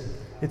this.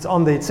 It's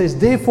on there. It says,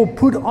 therefore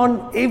put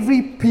on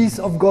every piece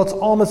of God's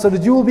armor so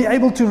that you will be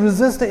able to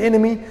resist the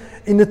enemy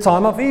in the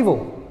time of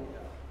evil.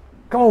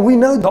 Come on, we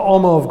know the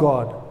armor of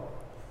God.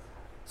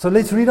 So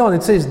let's read on.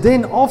 It says,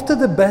 then after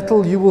the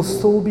battle you will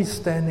still be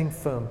standing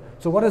firm.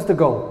 So what is the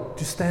goal?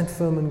 To stand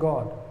firm in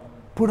God.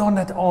 Put on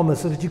that armor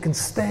so that you can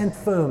stand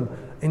firm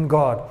in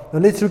God. Now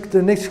let's look at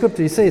the next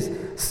scripture. It says,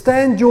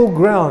 stand your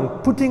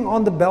ground, putting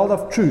on the belt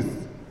of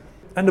truth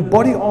and the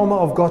body armor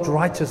of God's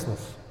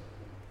righteousness.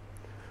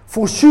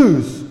 For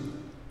shoes,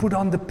 put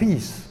on the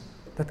peace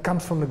that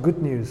comes from the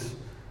good news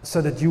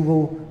so that you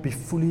will be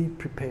fully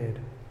prepared.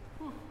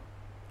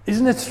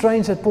 Isn't it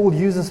strange that Paul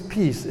uses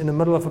peace in the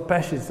middle of a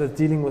passage that's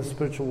dealing with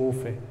spiritual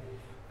warfare?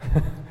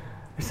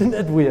 Isn't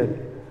that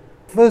weird?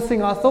 First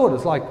thing I thought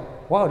is like,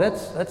 wow,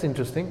 that's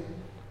interesting.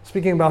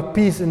 Speaking about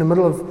peace in the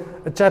middle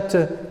of a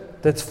chapter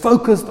that's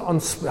focused on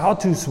how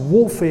to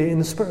warfare in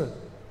the spirit.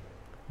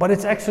 But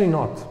it's actually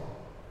not.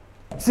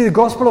 See, the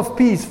gospel of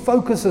peace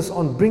focuses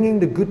on bringing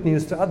the good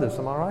news to others.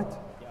 Am I right?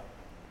 Yeah.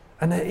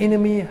 And the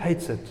enemy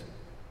hates it.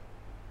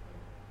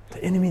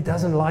 The enemy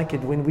doesn't like it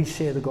when we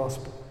share the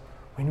gospel,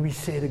 when we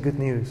share the good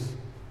news.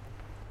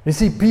 You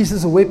see, peace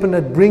is a weapon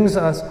that brings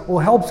us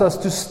or helps us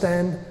to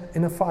stand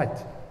in a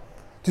fight.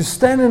 To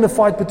stand in a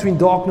fight between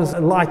darkness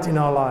and light in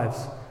our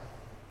lives.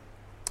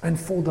 And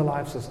for the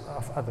lives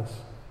of others.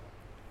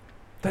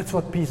 That's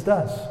what peace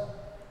does.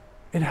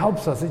 It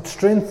helps us, it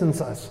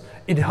strengthens us.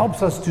 It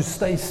helps us to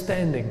stay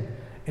standing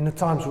in the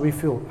times where we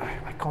feel,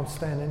 I can't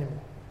stand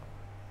anymore.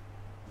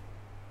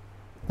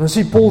 Now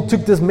see, Paul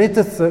took this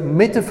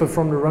metaphor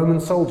from the Roman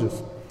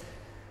soldiers.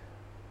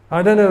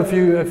 I don't know if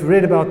you have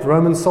read about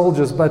Roman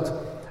soldiers,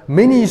 but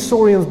many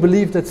historians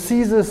believe that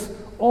Caesar's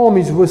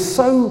armies were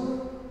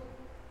so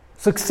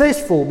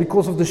successful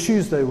because of the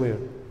shoes they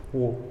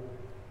wore.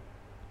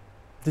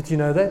 Did you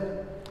know that?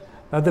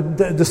 Now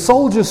the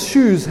soldiers'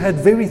 shoes had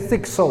very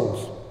thick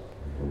soles.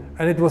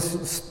 And it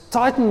was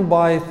tightened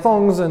by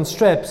thongs and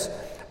straps.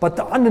 But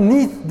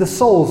underneath the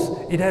soles,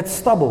 it had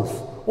stubbles.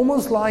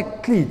 Almost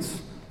like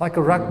cleats, like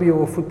a rugby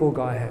or a football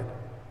guy had.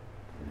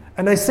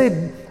 And they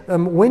said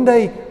when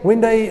they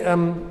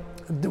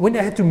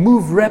had to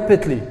move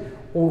rapidly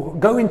or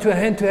go into a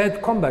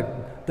hand-to-hand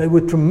combat, they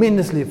were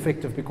tremendously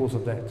effective because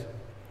of that.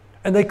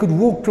 And they could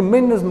walk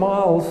tremendous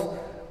miles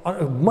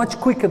much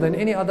quicker than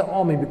any other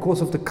army because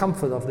of the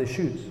comfort of their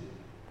shoes.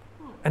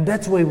 And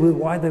that's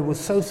why they were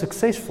so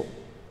successful.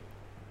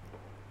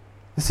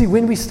 You see,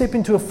 when we step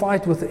into a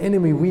fight with the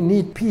enemy, we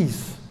need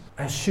peace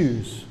as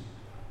shoes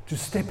to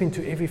step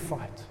into every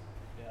fight,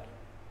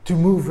 to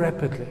move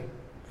rapidly,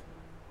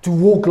 to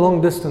walk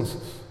long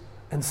distances,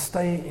 and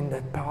stay in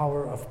that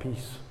power of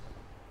peace.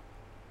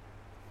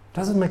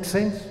 Does it make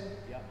sense?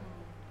 Yeah.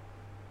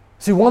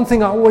 See, one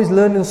thing I always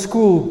learned in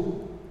school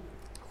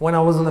when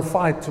I was in a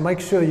fight, to make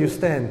sure you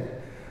stand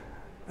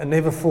and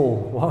never fall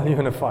while you're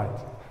in a fight.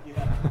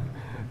 Yeah.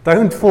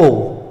 Don't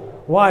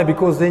fall. Why?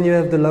 Because then you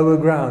have the lower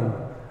ground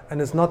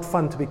and it's not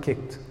fun to be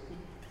kicked.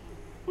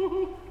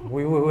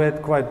 We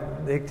had quite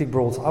hectic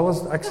brawls. I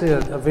was actually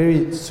a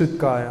very suit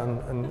guy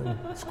in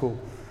school.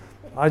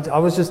 I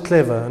was just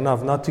clever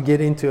enough not to get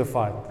into a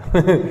fight.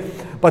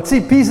 But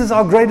see, peace is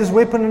our greatest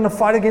weapon in a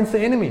fight against the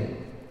enemy.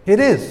 It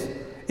is.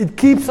 It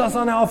keeps us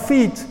on our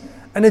feet.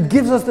 And it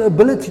gives us the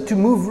ability to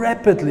move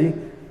rapidly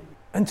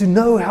and to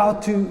know how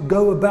to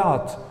go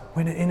about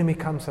when an enemy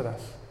comes at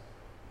us.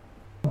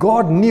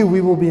 God knew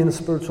we will be in a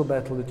spiritual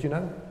battle, did you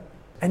know?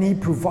 And He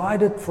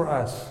provided for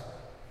us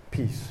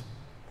peace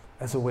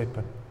as a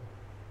weapon.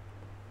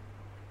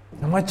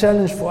 Now my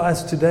challenge for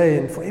us today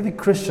and for every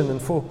Christian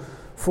and for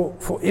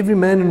every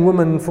man and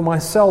woman and for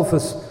myself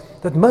is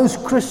that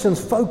most Christians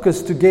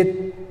focus to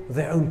get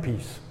their own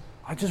peace.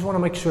 I just want to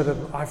make sure that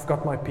I've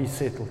got my peace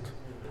settled.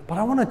 But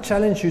I want to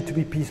challenge you to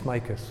be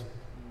peacemakers.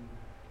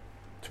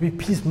 To be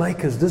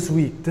peacemakers this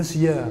week, this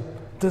year,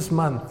 this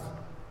month.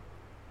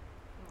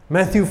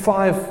 Matthew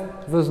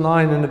 5 verse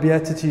 9 in the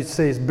Beatitudes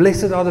says,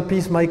 blessed are the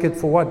peacemakers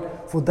for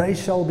what? For they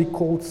shall be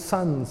called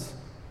sons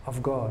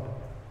of God.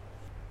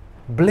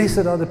 Blessed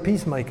are the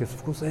peacemakers.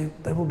 Of course,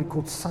 they will be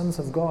called sons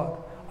of God.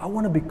 I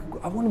want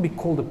to be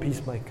called a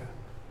peacemaker.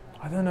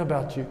 I don't know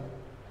about you.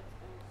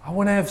 I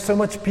want to have so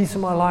much peace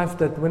in my life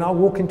that when I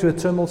walk into a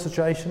turmoil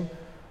situation,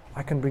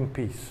 I can bring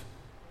peace.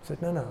 I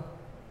said, no.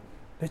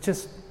 Let's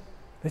just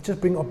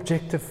bring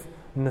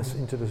objectiveness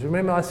into this.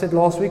 Remember I said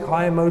last week,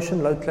 high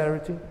emotion, low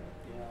clarity?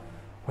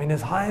 When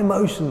there's high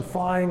emotion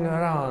flying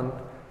around,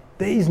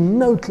 there is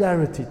no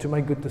clarity to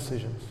make good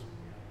decisions.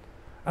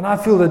 And I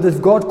feel that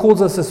if God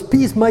calls us as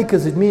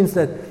peacemakers, it means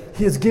that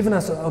He has given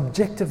us an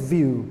objective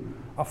view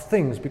of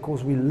things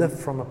because we live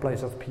from a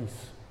place of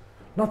peace,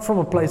 not from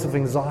a place of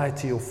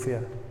anxiety or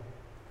fear.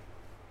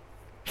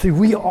 See,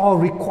 we are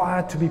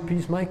required to be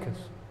peacemakers.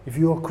 If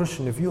you are a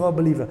Christian, if you are a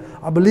believer,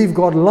 I believe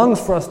God longs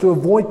for us to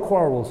avoid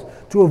quarrels,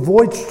 to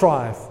avoid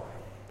strife.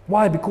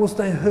 Why? Because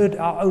they hurt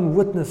our own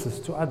witnesses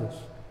to others.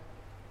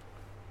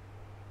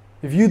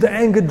 If you're the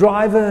anger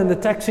driver and the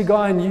taxi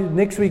guy and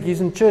next week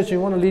he's in church and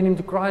you want to lead him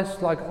to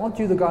Christ, like, aren't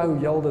you the guy who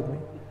yelled at me?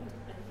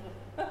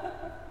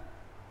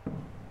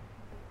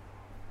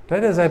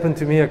 That has happened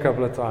to me a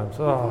couple of times.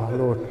 Oh,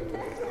 Lord.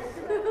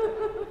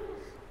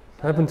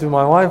 Happened to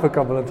my wife a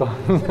couple of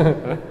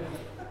times.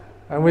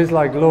 And we're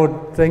like,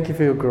 Lord, thank you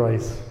for your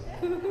grace.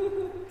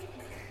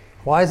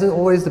 Why is it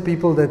always the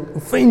people that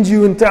offend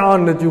you in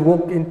town that you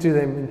walk into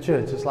them in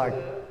church? It's like,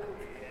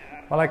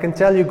 well, I can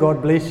tell you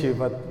God bless you,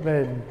 but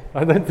man,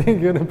 I don't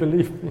think you're going to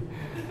believe me.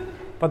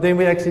 But then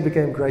we actually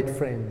became great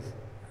friends.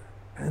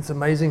 And it's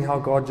amazing how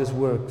God just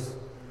works.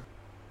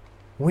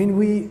 When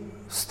we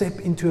step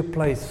into a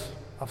place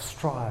of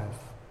strife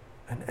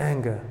and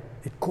anger,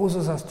 it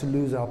causes us to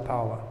lose our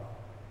power.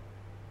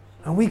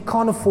 And we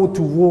can't afford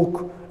to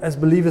walk as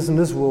believers in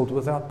this world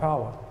without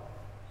power.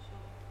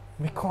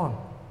 We can't.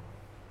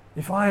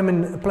 If I am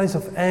in a place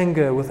of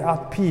anger,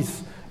 without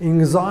peace,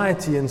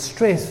 anxiety and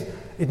stress,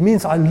 it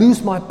means I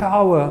lose my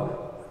power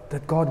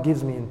that God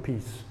gives me in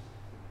peace.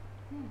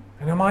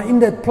 And am I in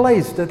that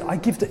place that I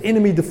give the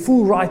enemy the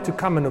full right to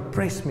come and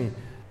oppress me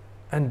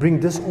and bring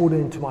disorder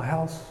into my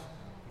house,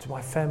 to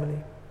my family?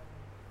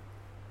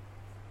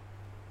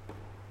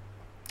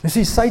 You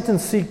see, Satan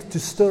seeks to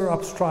stir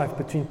up strife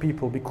between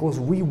people because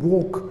we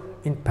walk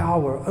in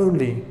power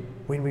only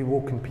when we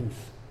walk in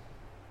peace.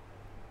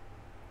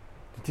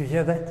 Did you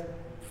hear that?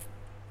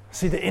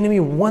 See, the enemy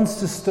wants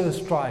to stir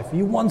strife.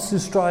 He wants to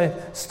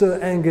stir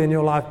anger in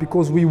your life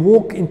because we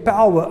walk in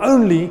power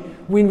only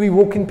when we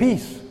walk in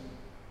peace.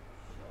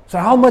 So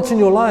how much in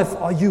your life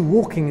are you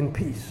walking in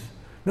peace?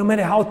 No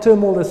matter how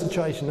turmoil the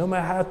situation, no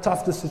matter how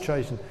tough the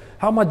situation,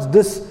 how much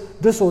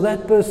this or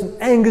that person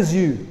angers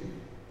you,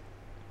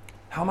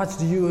 how much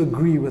do you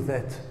agree with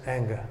that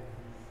anger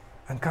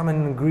and come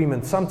in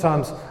agreement?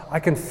 Sometimes I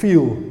can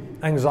feel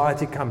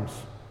anxiety comes.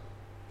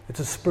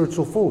 It's a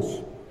spiritual force.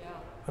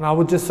 And I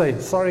would just say,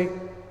 sorry,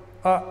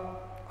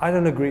 I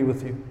don't agree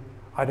with you.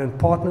 I don't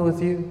partner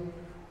with you.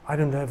 I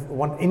don't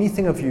want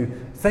anything of you.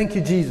 Thank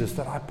you, Jesus,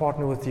 that I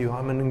partner with you.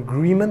 I'm in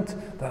agreement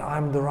that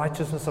I'm the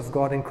righteousness of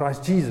God in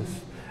Christ Jesus.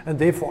 And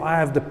therefore I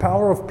have the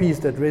power of peace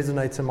that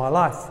resonates in my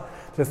life.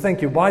 So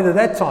thank you. By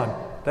that time,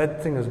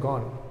 that thing is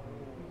gone.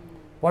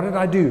 What did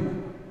I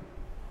do?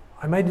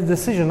 I made a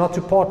decision not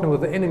to partner with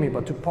the enemy,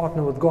 but to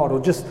partner with God,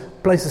 or just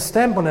place a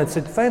stamp on it and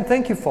said,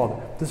 thank you,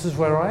 Father. This is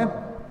where I am.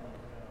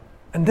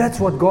 And that's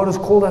what God has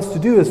called us to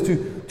do, is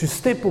to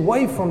step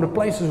away from the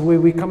places where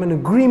we come in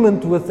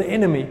agreement with the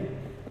enemy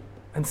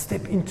and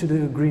step into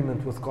the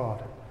agreement with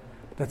God.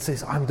 That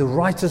says, I'm the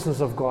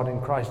righteousness of God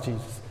in Christ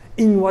Jesus.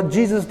 In what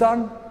Jesus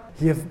done,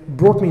 He has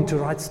brought me into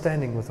right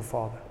standing with the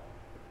Father.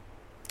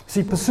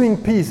 See, pursuing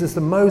peace is the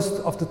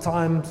most of the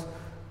times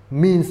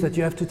means that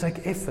you have to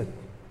take effort.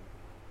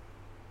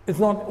 It's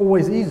not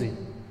always easy.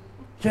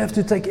 You have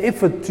to take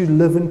effort to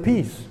live in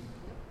peace,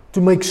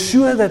 to make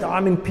sure that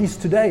I'm in peace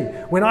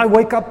today. When I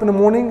wake up in the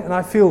morning and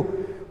I feel,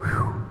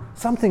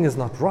 something is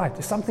not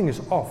right, something is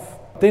off,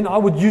 then I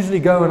would usually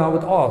go and I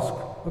would ask,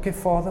 okay,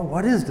 Father,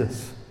 what is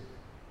this?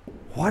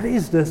 What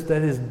is this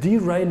that is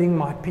derailing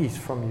my peace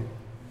from you?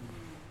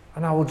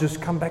 And I will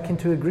just come back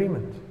into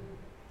agreement.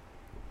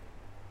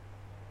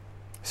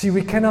 See,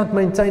 we cannot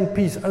maintain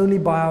peace only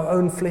by our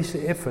own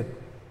fleshly effort.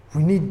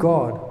 We need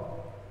God.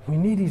 We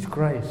need His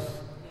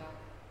grace.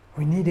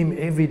 We need Him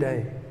every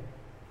day.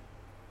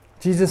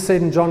 Jesus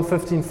said in John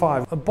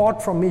 15:5,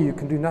 apart from me, you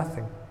can do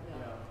nothing.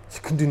 You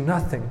can do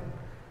nothing.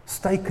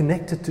 Stay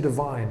connected to the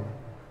vine.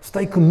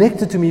 Stay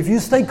connected to me. If you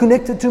stay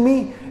connected to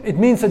me, it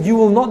means that you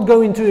will not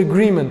go into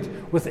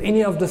agreement with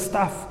any of the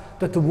stuff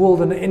that the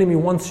world and the enemy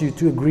wants you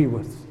to agree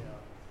with.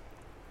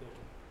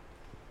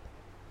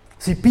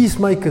 See,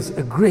 peacemakers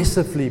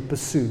aggressively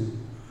pursue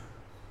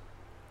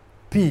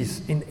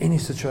peace in any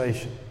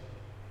situation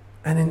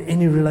and in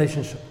any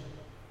relationship.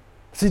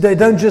 See, they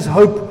don't just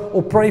hope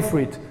or pray for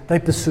it, they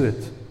pursue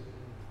it.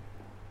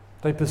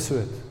 They pursue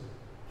it.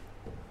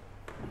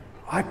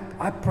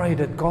 I pray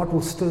that God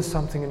will stir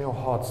something in your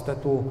hearts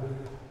that will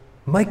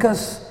make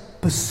us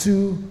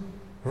pursue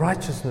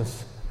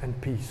righteousness and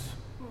peace,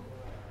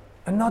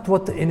 and not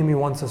what the enemy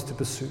wants us to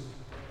pursue.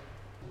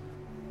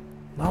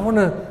 I want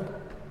to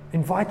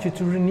invite you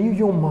to renew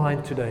your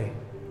mind today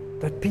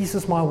that peace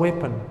is my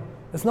weapon.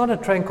 It's not a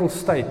tranquil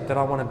state that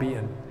I want to be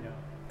in.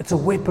 It's a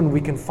weapon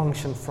we can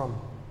function from.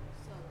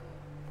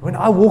 When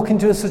I walk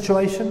into a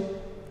situation,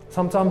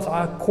 sometimes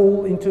I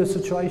call into a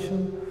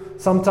situation,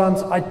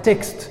 sometimes I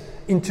text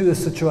into a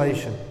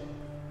situation,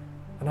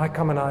 and I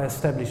come and I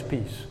establish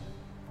peace.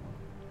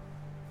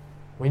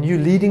 When you're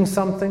leading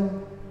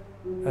something,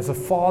 as a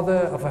father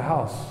of a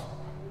house,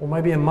 or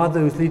maybe a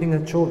mother who's leading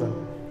her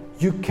children,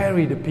 you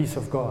carry the peace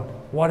of God.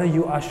 What are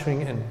you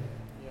ushering in?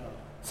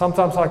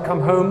 Sometimes I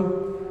come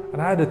home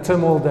and I had a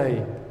turmoil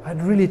day. I had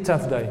a really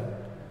tough day.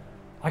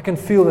 I can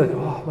feel that,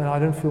 oh man, I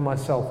don't feel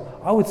myself.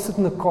 I would sit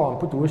in the car and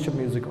put the worship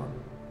music on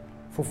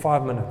for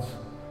 5 minutes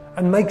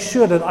and make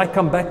sure that I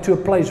come back to a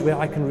place where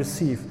I can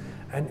receive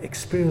and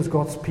experience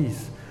God's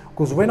peace.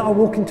 Because when I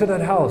walk into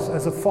that house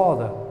as a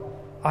father,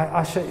 I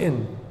usher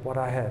in what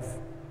I have.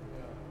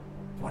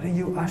 What are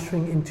you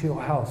ushering into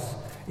your house,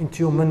 into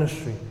your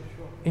ministry,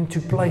 into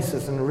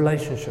places and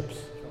relationships?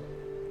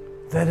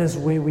 That is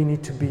where we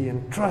need to be,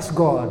 and trust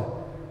God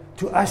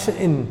to usher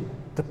in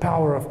the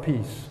power of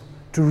peace,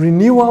 to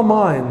renew our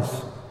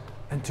minds,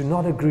 and to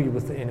not agree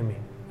with the enemy.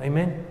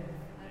 Amen?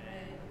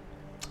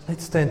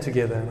 Let's stand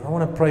together. I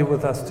want to pray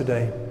with us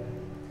today.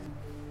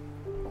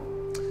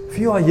 If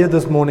you are here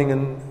this morning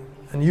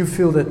and you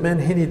feel that, man,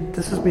 Henny,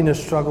 this has been a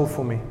struggle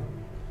for me.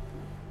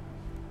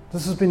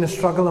 This has been a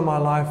struggle in my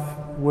life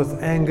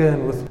with anger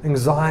and with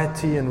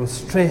anxiety and with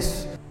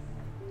stress.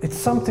 It's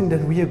something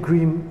that we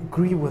agree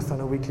with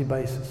on a weekly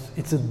basis.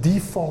 It's a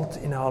default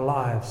in our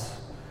lives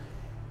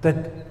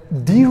that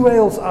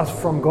derails us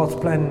from God's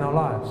plan in our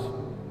lives.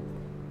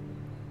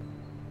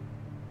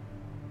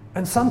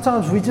 And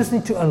sometimes we just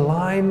need to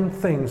align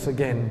things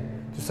again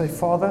to say,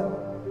 Father,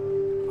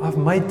 I've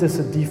made this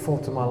a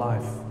default in my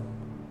life.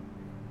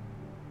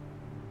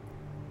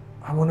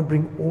 I want to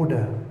bring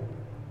order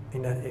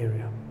in that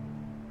area.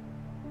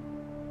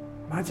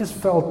 I just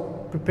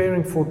felt,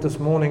 preparing for it this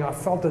morning, I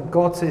felt that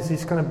God says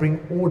He's going to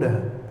bring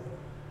order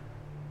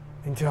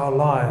into our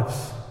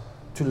lives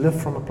to live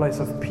from a place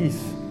of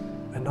peace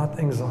and not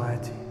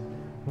anxiety,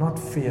 not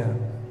fear,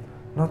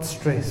 not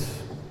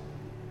stress.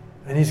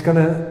 And He's going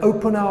to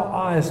open our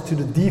eyes to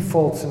the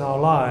defaults in our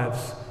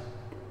lives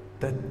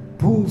that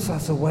pulls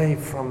us away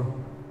from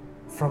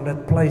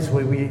that place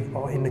where we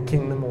are in the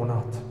kingdom or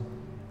not.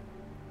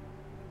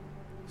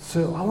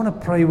 So I want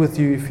to pray with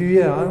you. If you're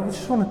here, I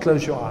just want to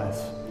close your eyes.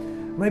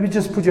 Maybe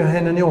just put your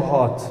hand on your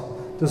heart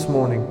this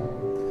morning.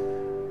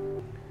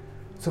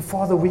 So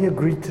Father, we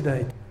agree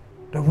today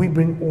that we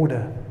bring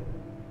order.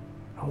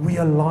 And we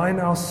align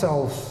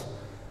ourselves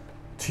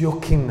to your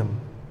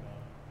kingdom.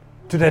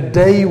 To that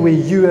day where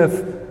you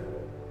have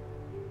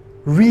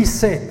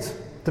reset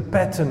the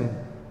pattern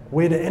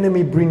where the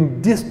enemy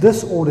brings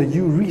disorder.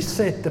 You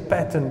reset the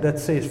pattern that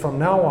says from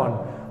now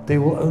on there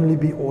will only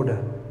be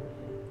order.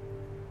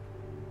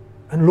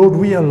 And Lord,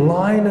 we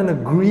align and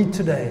agree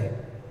today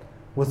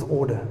with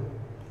order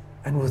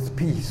and with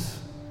peace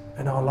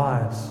in our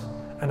lives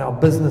and our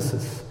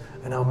businesses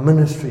and our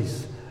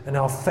ministries and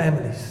our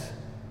families.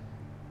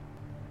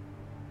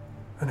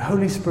 And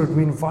Holy Spirit,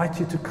 we invite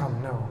you to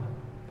come now.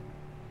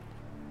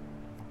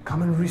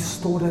 Come and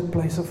restore that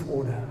place of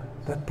order,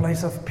 that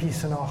place of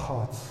peace in our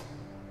hearts,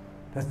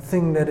 that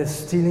thing that is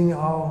stealing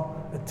our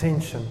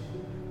attention,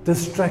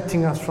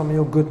 distracting us from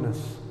your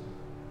goodness.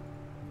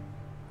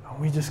 And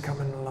we just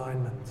come in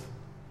alignment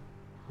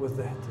with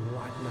that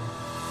right now.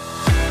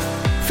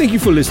 Thank you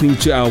for listening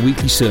to our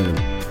weekly sermon.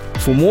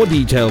 For more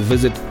detail,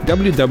 visit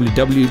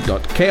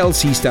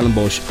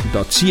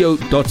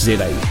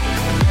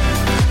www.klcstellenbosch.co.za.